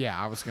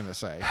gonna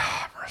say.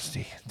 I'm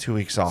rusty. 2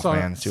 weeks off,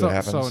 man. See what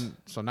happens.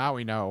 So now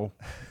we know.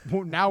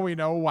 Now we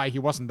know why he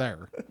wasn't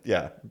there.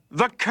 Yeah.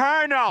 The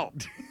Colonel!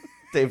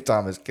 Dave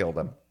Thomas killed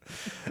him.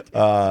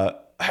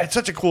 It's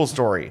such a cool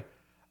story.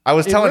 I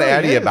was telling really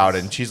Addie about it,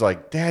 is. and she's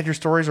like, "Dad, your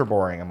stories are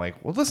boring." I'm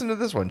like, "Well, listen to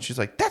this one." She's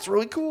like, "That's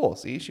really cool."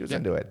 See, she was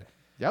into it.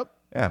 Yep.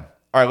 Yeah.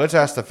 All right, let's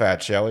ask the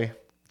fat, shall we?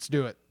 Let's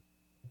do it.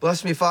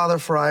 Bless me, Father,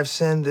 for I've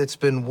sinned. It's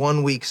been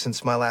 1 week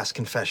since my last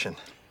confession.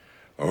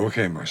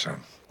 Okay, my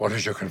son. What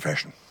is your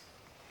confession?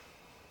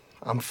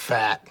 I'm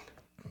fat.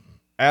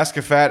 Ask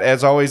a Fat,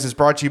 as always, is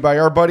brought to you by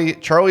our buddy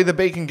Charlie the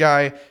Bacon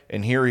Guy,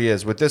 and here he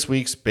is with this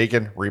week's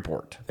Bacon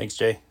Report. Thanks,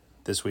 Jay.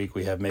 This week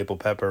we have maple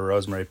pepper,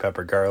 rosemary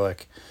pepper,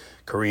 garlic,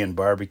 Korean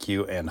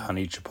barbecue, and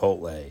honey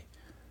chipotle.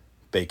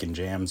 Bacon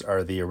jams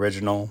are the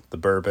original, the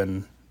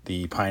bourbon,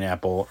 the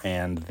pineapple,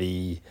 and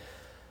the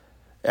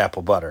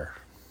apple butter.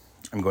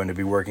 I'm going to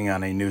be working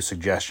on a new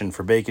suggestion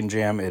for bacon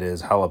jam. It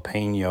is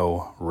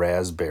jalapeno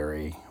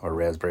raspberry, or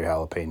raspberry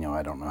jalapeno.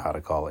 I don't know how to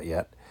call it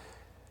yet.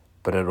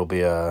 But it'll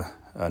be a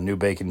new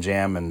bacon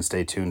jam, and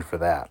stay tuned for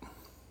that.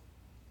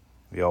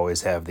 We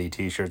always have the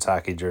t-shirts,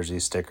 hockey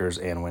jerseys, stickers,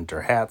 and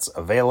winter hats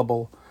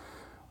available.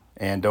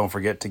 And don't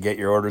forget to get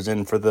your orders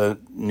in for the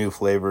new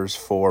flavors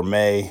for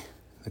May.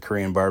 the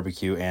Korean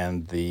barbecue,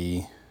 and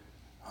the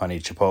honey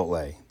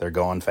chipotle. They're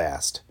going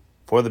fast.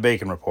 For the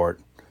Bacon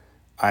Report,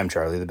 I'm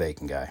Charlie the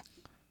Bacon Guy.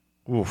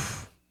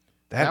 Oof.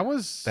 He bacon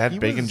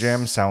was-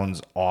 jam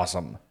sounds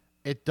awesome.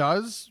 It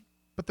does,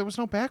 but there was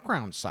no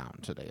background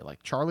sound today.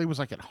 Like Charlie was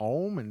like at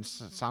home and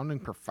sounding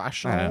I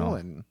professional know.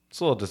 and It's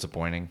a little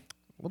disappointing.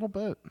 a little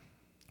bit.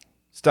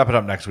 Step it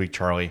up next week,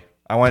 Charlie.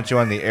 I want you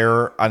on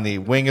the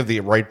wing of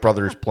the Wright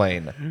brothers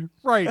plane.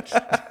 Right.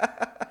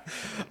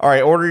 All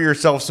right, order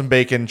yourself some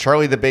bacon.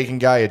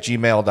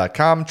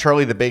 CharlieTheBaconGuy@gmail.com.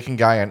 Charlie the Bacon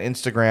Guy on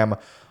Instagram,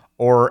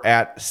 or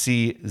at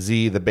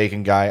CZ the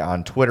Bacon Guy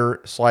on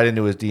Twitter. Slide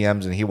into his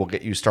DMs and he will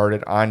get you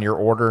started on your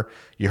order.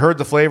 You heard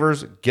the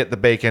flavors. Get the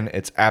bacon.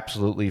 It's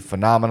absolutely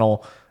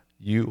phenomenal.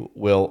 You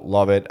will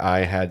love it. I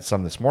had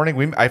some this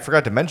morning. I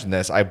forgot to mention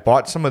this. I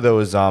bought some of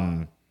those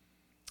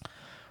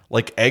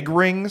like egg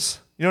rings.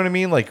 You know what I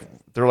mean? Like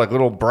they're like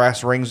little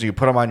brass rings. You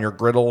put them on your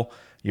griddle.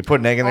 You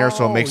put an egg in there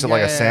so it makes it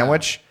like a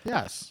sandwich.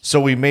 Yes.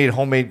 So we made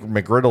homemade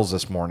McGriddles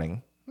this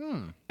morning,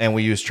 and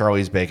we used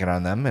Charlie's bacon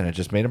on them, and it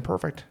just made them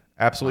perfect.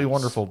 Absolutely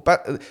wonderful.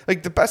 But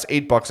like the best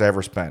 $8 I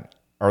ever spent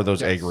are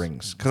those egg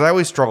rings, because I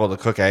always struggle to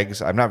cook eggs.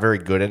 I'm not very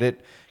good at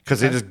it because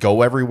they just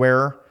go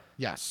everywhere.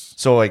 Yes.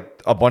 So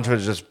like a bunch of it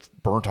is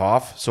just burnt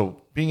off.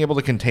 So being able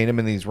to contain them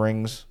in these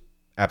rings,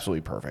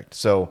 absolutely perfect.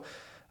 So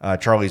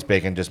Charlie's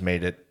bacon just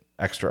made it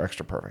extra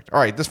perfect. All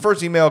right, this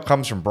first email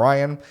comes from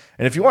Brian.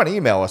 And if you want to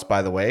email us,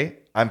 by the way,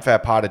 I'm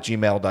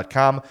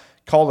fatpod@gmail.com.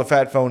 Call the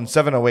Fat Phone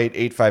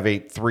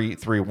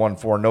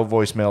 708-858-3314. No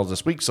voicemails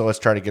this week, so let's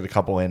try to get a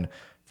couple in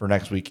for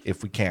next week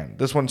if we can.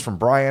 This one's from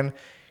Brian.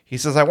 He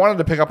says, I wanted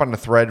to pick up on the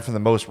thread from the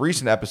most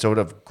recent episode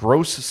of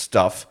Gross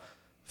Stuff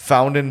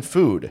Found in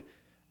Food.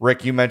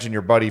 Rick, you mentioned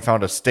your buddy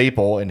found a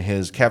staple in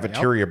his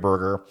cafeteria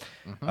burger.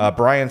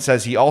 Brian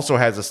says he also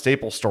has a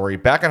staple story.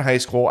 Back in high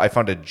school, I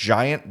found a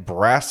giant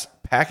brass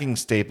packing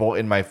staple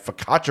in my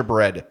focaccia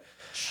bread.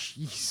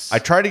 Jeez. I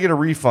tried to get a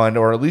refund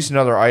or at least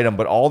another item,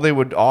 but all they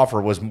would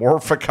offer was more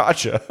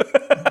focaccia,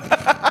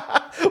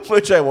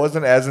 which I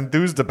wasn't as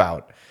enthused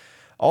about.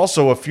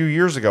 Also, a few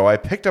years ago, I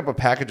picked up a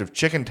package of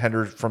chicken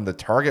tenders from the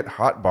Target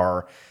Hot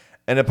Bar,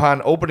 and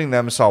upon opening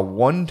them, saw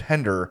one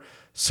tender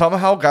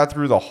somehow got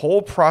through the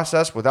whole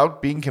process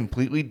without being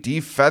completely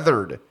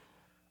defeathered.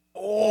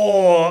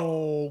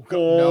 No.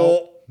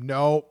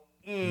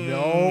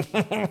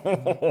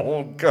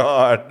 Oh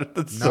God,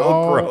 that's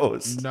so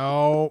gross.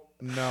 No.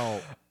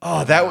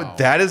 Oh,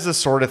 that is the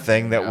sort of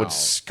thing that would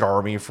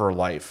scar me for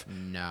life.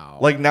 No.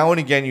 Like now and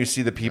again, you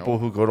see the people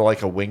who go to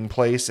like a wing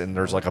place and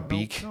there's like a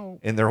beak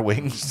in their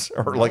wings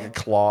or like a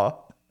claw.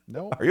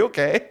 No. Are you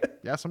okay?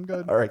 Yes, I'm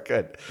good. All right,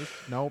 good.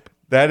 Nope.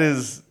 I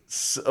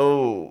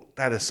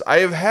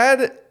have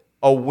had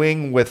a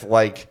wing with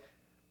like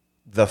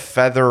the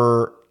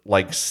feather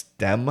like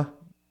stem.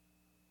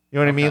 You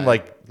know what I mean?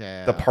 Like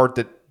the part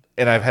that,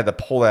 and I've had to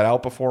pull that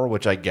out before,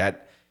 which I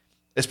get,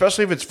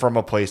 especially if it's from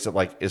a place that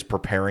like is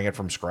preparing it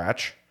from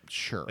scratch.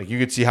 Sure. Like you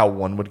could see how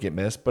one would get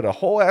missed, but a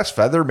whole ass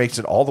feather makes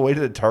it all the way to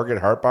the Target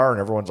Heart Bar and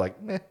everyone's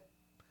like, meh,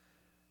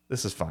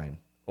 this is fine.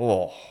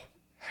 Oh,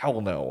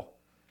 hell no.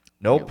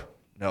 Nope.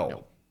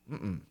 No.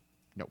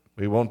 Nope.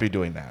 We won't be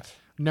doing that.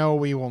 No,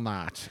 we will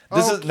not.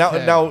 This is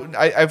now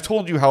I've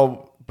told you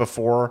how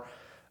before,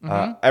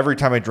 every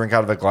time I drink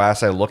out of a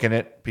glass, I look in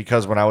it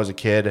because when I was a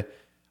kid,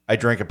 I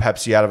drank a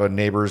Pepsi out of a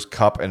neighbor's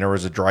cup and there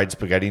was a dried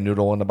spaghetti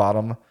noodle in the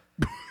bottom.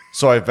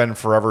 So I've been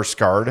forever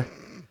scarred.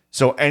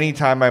 So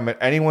anytime I'm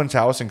at anyone's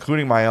house,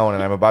 including my own,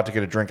 and I'm about to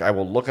get a drink, I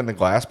will look in the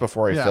glass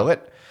before I fill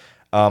it.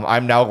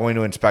 I'm now going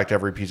to inspect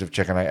every piece of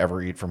chicken I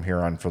ever eat from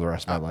here on for the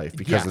rest of my life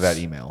because of that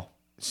email.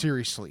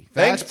 Seriously.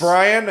 Thanks,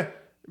 Brian.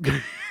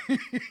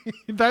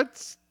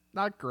 That's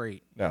not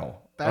great. No.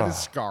 That is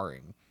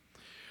scarring.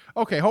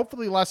 Okay,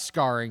 hopefully less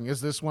scarring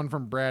is this one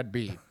from Brad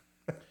B.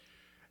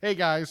 Hey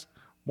guys,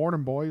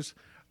 morning boys.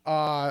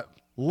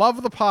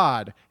 Love the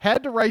pod.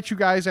 Had to write you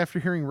guys after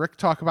hearing Rick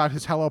talk about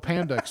his Hello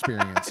Panda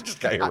experience. Just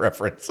got your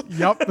reference.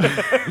 Yep.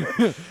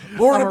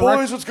 Morning,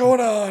 boys. What's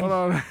going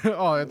on?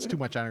 Oh, that's too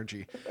much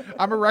energy.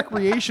 I'm a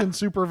recreation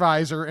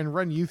supervisor and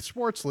run youth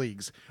sports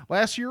leagues.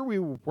 Last year, we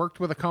worked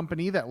with a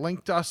company that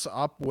linked us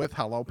up with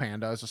Hello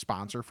Panda as a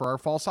sponsor for our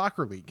fall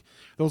soccer league.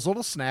 Those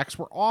little snacks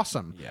were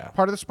awesome. Yeah.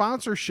 Part of the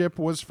sponsorship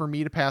was for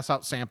me to pass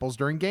out samples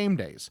during game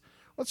days.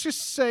 Let's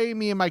just say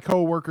me and my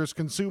coworkers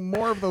consume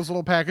more of those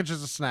little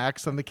packages of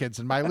snacks than the kids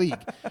in my league.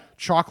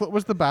 Chocolate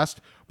was the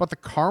best, but the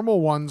caramel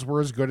ones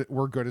were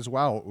good as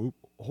well.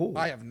 Oop.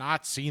 I have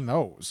not seen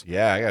those.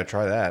 Yeah, I got to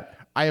try that.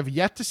 I have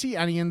yet to see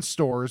any in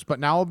stores, but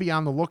now I'll be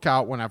on the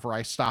lookout whenever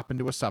I stop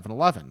into a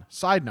 7-Eleven.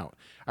 Side note,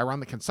 I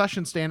run the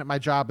concession stand at my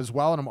job as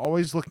well, and I'm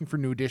always looking for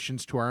new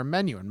additions to our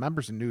menu, and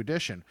members in New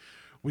Edition.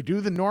 We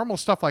do the normal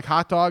stuff like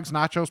hot dogs,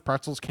 nachos,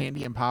 pretzels,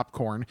 candy, and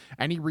popcorn.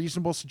 Any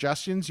reasonable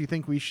suggestions you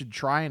think we should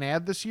try and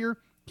add this year?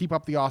 Keep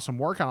up the awesome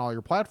work on all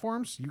your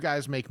platforms. You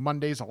guys make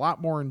Mondays a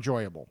lot more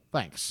enjoyable.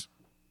 Thanks.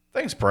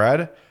 Thanks,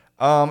 Brad.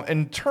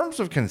 In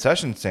terms of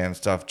concession stand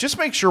stuff, just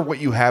make sure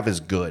what you have is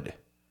good.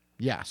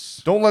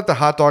 Yes. Don't let the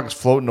hot dogs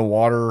float in the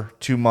water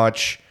too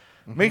much.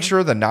 Make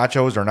sure the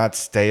nachos are not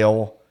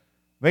stale.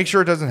 Make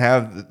sure it doesn't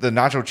have the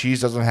nacho cheese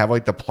doesn't have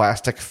like the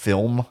plastic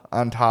film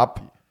on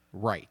top.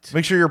 Right.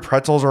 Make sure your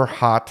pretzels are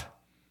hot.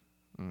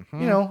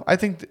 You know, I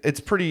think it's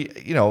pretty,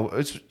 you know,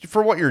 it's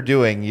for what you're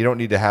doing. You don't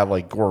need to have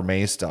like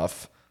gourmet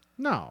stuff.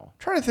 No.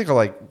 Trying to think of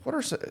like,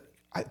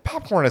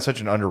 popcorn is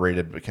such an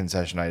underrated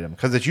concession item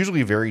because it's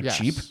usually very Yes.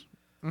 cheap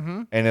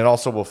and it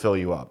also will fill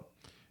you up.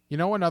 You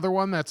know, another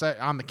one that's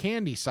on the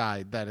candy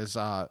side that is,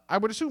 I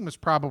would assume is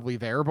probably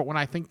there, but when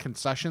I think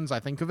concessions, I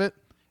think of it,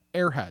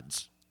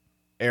 Airheads.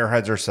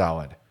 Airheads are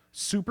solid.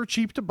 Super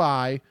cheap to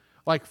buy.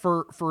 Like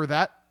for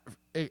that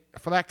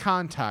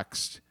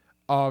context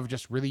of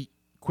just really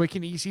quick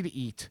and easy to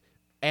eat,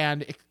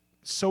 and it's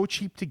so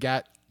cheap to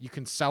get, you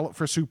can sell it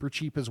for super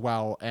cheap as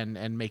well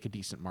and make a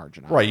decent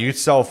margin on it. Right. You could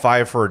sell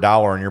 5 for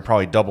 $1 and you're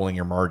probably doubling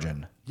your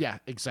margin. Yeah,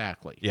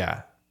 exactly.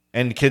 Yeah.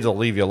 And kids will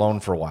leave you alone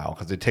for a while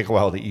because they take a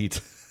while to eat.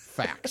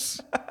 Facts.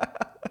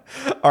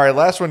 All right.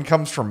 Last one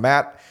comes from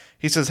Matt.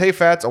 He says, "Hey,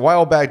 Fats, a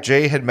while back,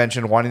 Jay had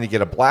mentioned wanting to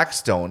get a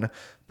Blackstone,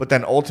 but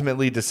then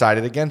ultimately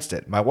decided against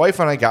it. My wife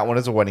and I got one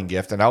as a wedding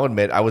gift, and I'll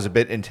admit I was a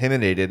bit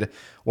intimidated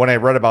when I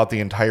read about the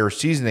entire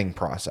seasoning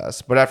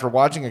process. But after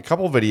watching a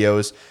couple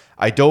videos,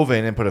 I dove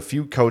in and put a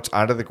few coats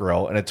onto the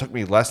grill, and it took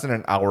me less than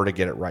an hour to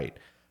get it right.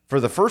 For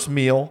the first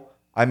meal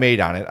I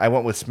made on it, I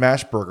went with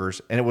smash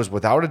burgers, and it was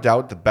without a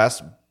doubt the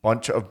best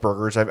bunch of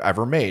burgers I've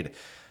ever made.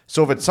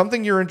 So if it's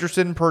something you're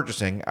interested in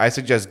purchasing, I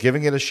suggest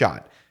giving it a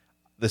shot.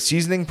 The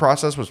seasoning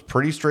process was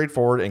pretty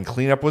straightforward and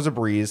cleanup was a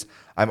breeze.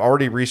 I'm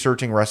already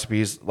researching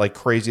recipes like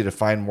crazy to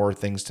find more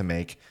things to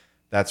make."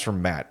 That's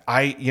from Matt.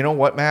 You know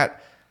what,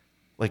 Matt?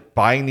 Like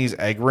buying these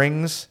egg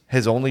rings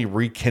has only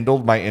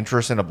rekindled my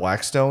interest in a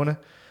Blackstone.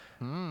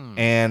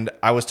 And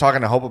I was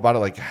talking to Hope about it.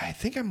 Like, I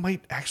think I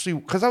might actually,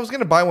 because I was going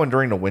to buy one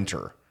during the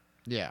winter.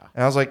 Yeah.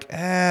 And I was like,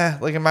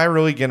 am I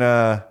really going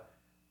to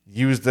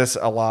use this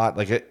a lot?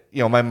 Like,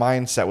 my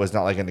mindset was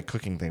not like in the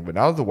cooking thing. But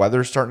now that the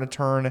weather's starting to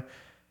turn,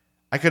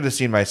 I could have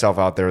seen myself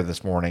out there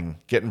this morning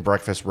getting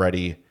breakfast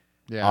ready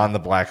on the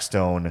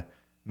Blackstone,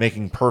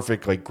 making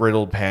perfect like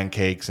griddled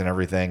pancakes and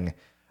everything.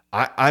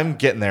 I'm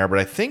getting there, but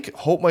I think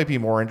Hope might be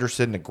more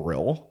interested in a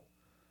grill.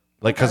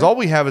 Like, because all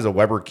we have is a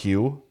Weber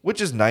Q,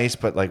 which is nice,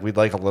 but like we'd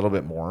like a little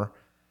bit more.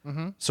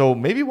 So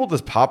maybe we'll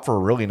just pop for a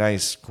really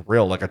nice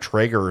grill, like a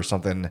Traeger or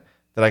something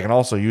that I can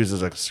also use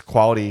as a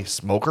quality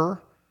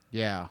smoker.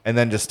 Yeah. And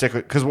then just stick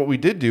it. Because what we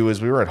did do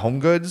is we were at Home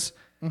Goods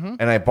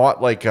and I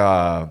bought like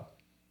a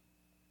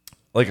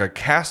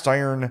cast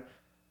iron,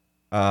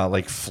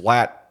 like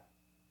flat,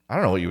 I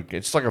don't know what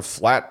it's like a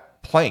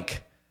flat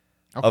plank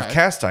of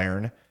cast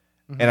iron.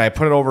 And I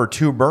put it over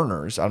 2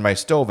 burners on my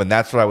stove. And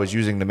that's what I was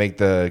using to make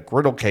the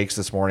griddle cakes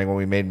this morning when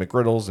we made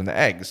McGriddles and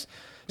eggs.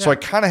 Yeah. So I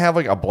kind of have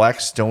like a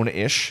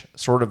Blackstone-ish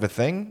sort of a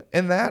thing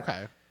in that.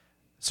 Okay.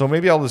 So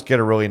maybe I'll just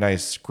get a really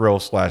nice grill /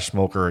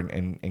 smoker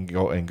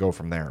and go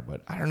from there.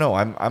 But I don't know.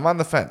 I'm on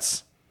the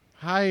fence.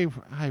 I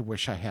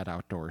wish I had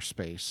outdoor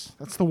space.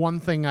 That's the one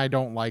thing I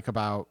don't like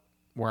about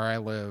where I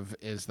live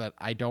is that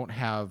I don't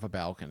have a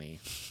balcony.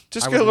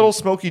 Just get a little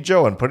Smoky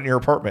Joe and put it in your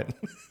apartment.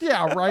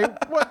 Yeah, right?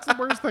 What's the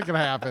worst that could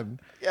happen?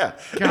 Yeah,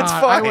 God, it's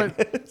fine.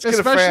 Let's get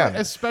a fan.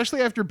 Especially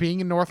after being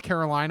in North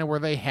Carolina where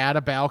they had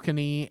a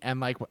balcony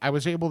and like I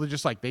was able to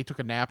just like they took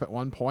a nap at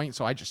one point,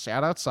 so I just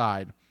sat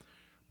outside,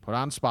 put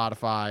on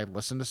Spotify,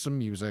 listened to some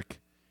music,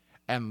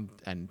 and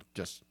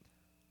just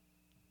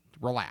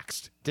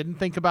relaxed. Didn't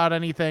think about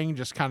anything,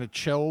 just kind of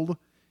chilled.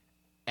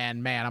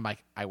 And man, I'm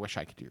like, I wish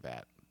I could do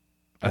that.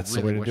 That's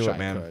the way to do it,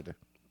 man.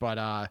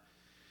 But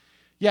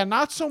yeah,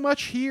 not so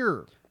much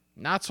here.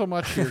 Not so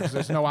much here because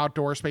there's no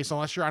outdoor space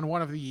unless you're on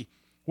one of the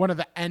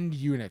end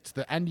units.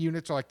 The end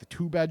units are like the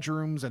 2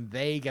 bedrooms, and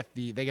they get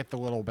the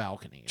little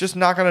balconies. Just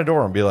knock on a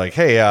door and be like,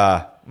 "Hey,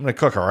 I'm gonna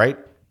cook. All right."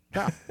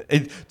 Yeah.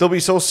 They'll be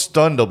so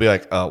stunned. They'll be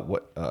like,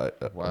 "What?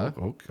 What?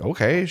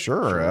 Okay,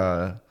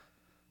 sure.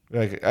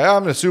 Like,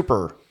 I'm a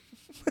super.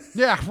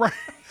 Yeah, right.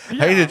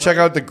 I need to check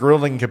out the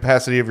grilling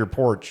capacity of your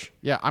porch."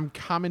 Yeah, I'm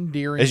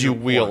commandeering as you your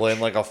wheel porch. in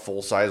like a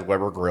full size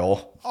Weber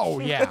grill. Oh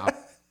yeah,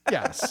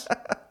 yes.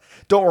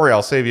 Don't worry,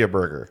 I'll save you a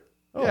burger.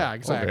 Yeah,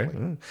 exactly. Okay.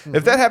 Mm-hmm.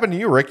 If that happened to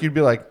you, Rick, you'd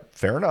be like,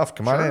 "Fair enough.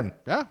 Come on in."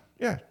 Yeah.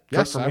 Yeah.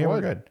 Yes, cook for I me,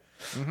 would. we're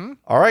good.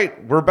 All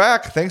right, we're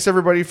back. Thanks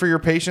everybody for your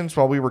patience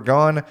while we were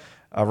gone.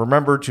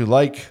 Remember to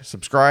like,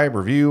 subscribe,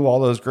 review, all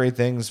those great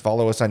things.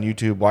 Follow us on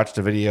YouTube. Watch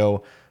the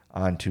video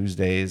on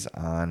Tuesdays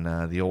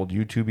on the old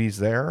YouTubies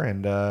there.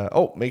 And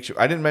make sure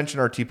I didn't mention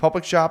our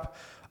TeePublic shop.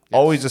 Yes.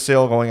 Always a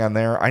sale going on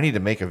there. I need to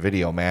make a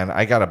video, man.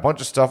 I got a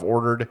bunch of stuff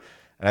ordered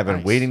and I've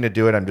been waiting to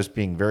do it. I'm just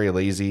being very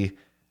lazy.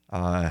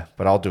 But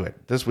I'll do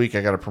it. This week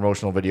I got a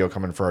promotional video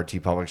coming for our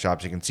TeePublic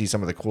shop so you can see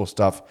some of the cool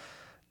stuff.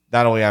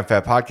 Not only on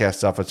Fat Podcast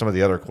stuff, but some of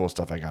the other cool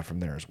stuff I got from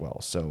there as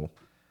well. So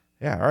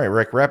yeah, all right,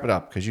 Rick, wrap it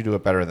up because you do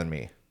it better than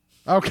me.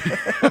 Okay.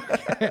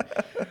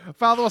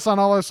 Follow us on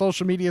all our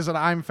social medias at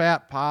I'm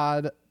Fat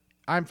Pod.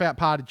 I'm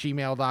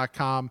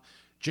fatpod@gmail.com.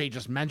 Jay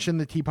just mentioned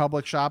the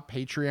TeePublic shop,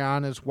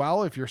 Patreon as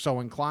well, if you're so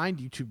inclined,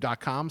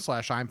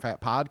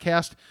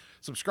 youtube.com/I'mFatPodcast.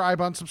 Subscribe,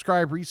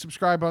 unsubscribe,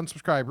 resubscribe,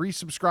 unsubscribe,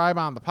 resubscribe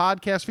on the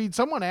podcast feed.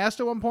 Someone asked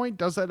at one point,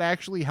 does that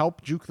actually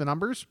help juke the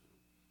numbers?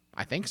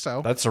 I think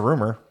so. That's a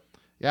rumor.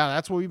 Yeah,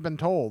 that's what we've been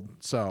told.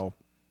 So,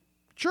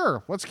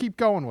 sure, let's keep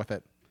going with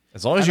it.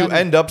 As long as you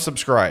end up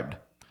subscribed.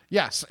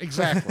 Yes,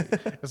 exactly.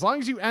 As long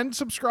as you end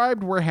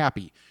subscribed, we're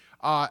happy.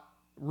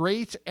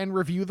 Rate and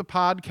review the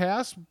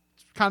podcast.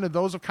 Kind of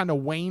those have kind of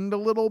waned a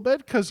little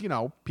bit because,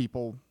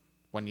 people,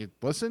 when you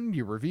listen,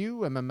 you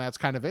review, and then that's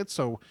kind of it.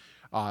 So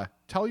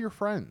tell your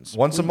friends.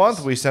 Once a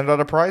month, we send out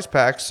a prize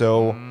pack.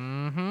 So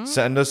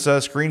send us a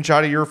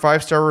screenshot of your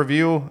 5-star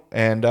review,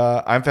 and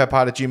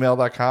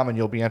imfatpod@gmail.com, and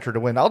you'll be entered to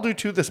win. I'll do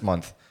 2 this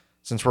month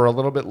since we're a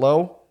little bit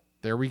low.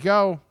 There we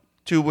go.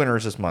 2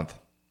 winners this month.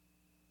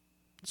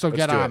 So Let's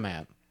get do on it.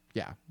 that.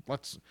 Yeah,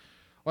 let's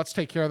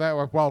take care of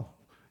that. Well,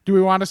 do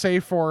we want to say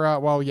for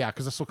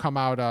because this will come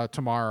out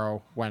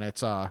tomorrow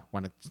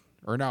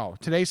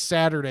today's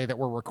Saturday that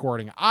we're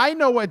recording. I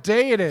know what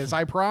day it is,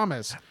 I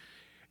promise.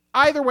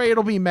 Either way,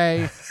 it'll be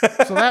May,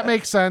 so that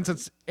makes sense.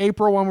 It's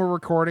April when we're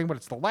recording, but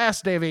it's the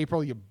last day of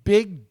April, you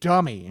big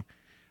dummy.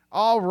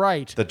 All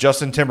right. The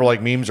Justin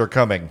Timberlake memes are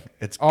coming.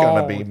 It's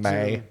gonna be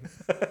May.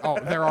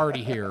 They're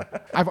already here.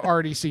 I've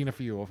already seen a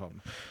few of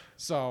them.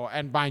 So,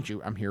 and mind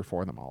you, I'm here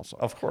for them also.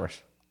 Of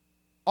course.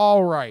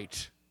 All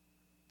right.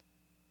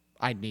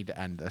 I need to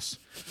end this.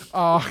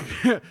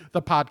 The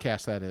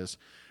podcast, that is.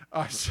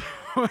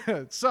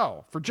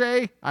 So, for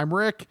Jay, I'm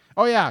Rick.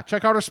 Oh, yeah.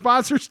 Check out our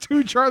sponsors,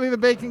 too. Charlie the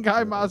Bacon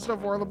Guy, Mazda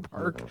of Orland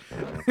Park,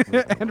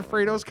 and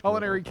Fredo's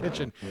Culinary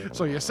Kitchen.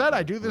 So you said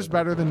I do this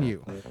better than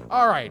you.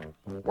 All right.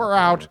 We're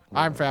out.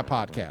 I'm Fat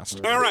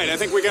Podcast. All right, I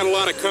think we got a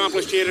lot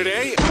accomplished here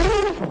today.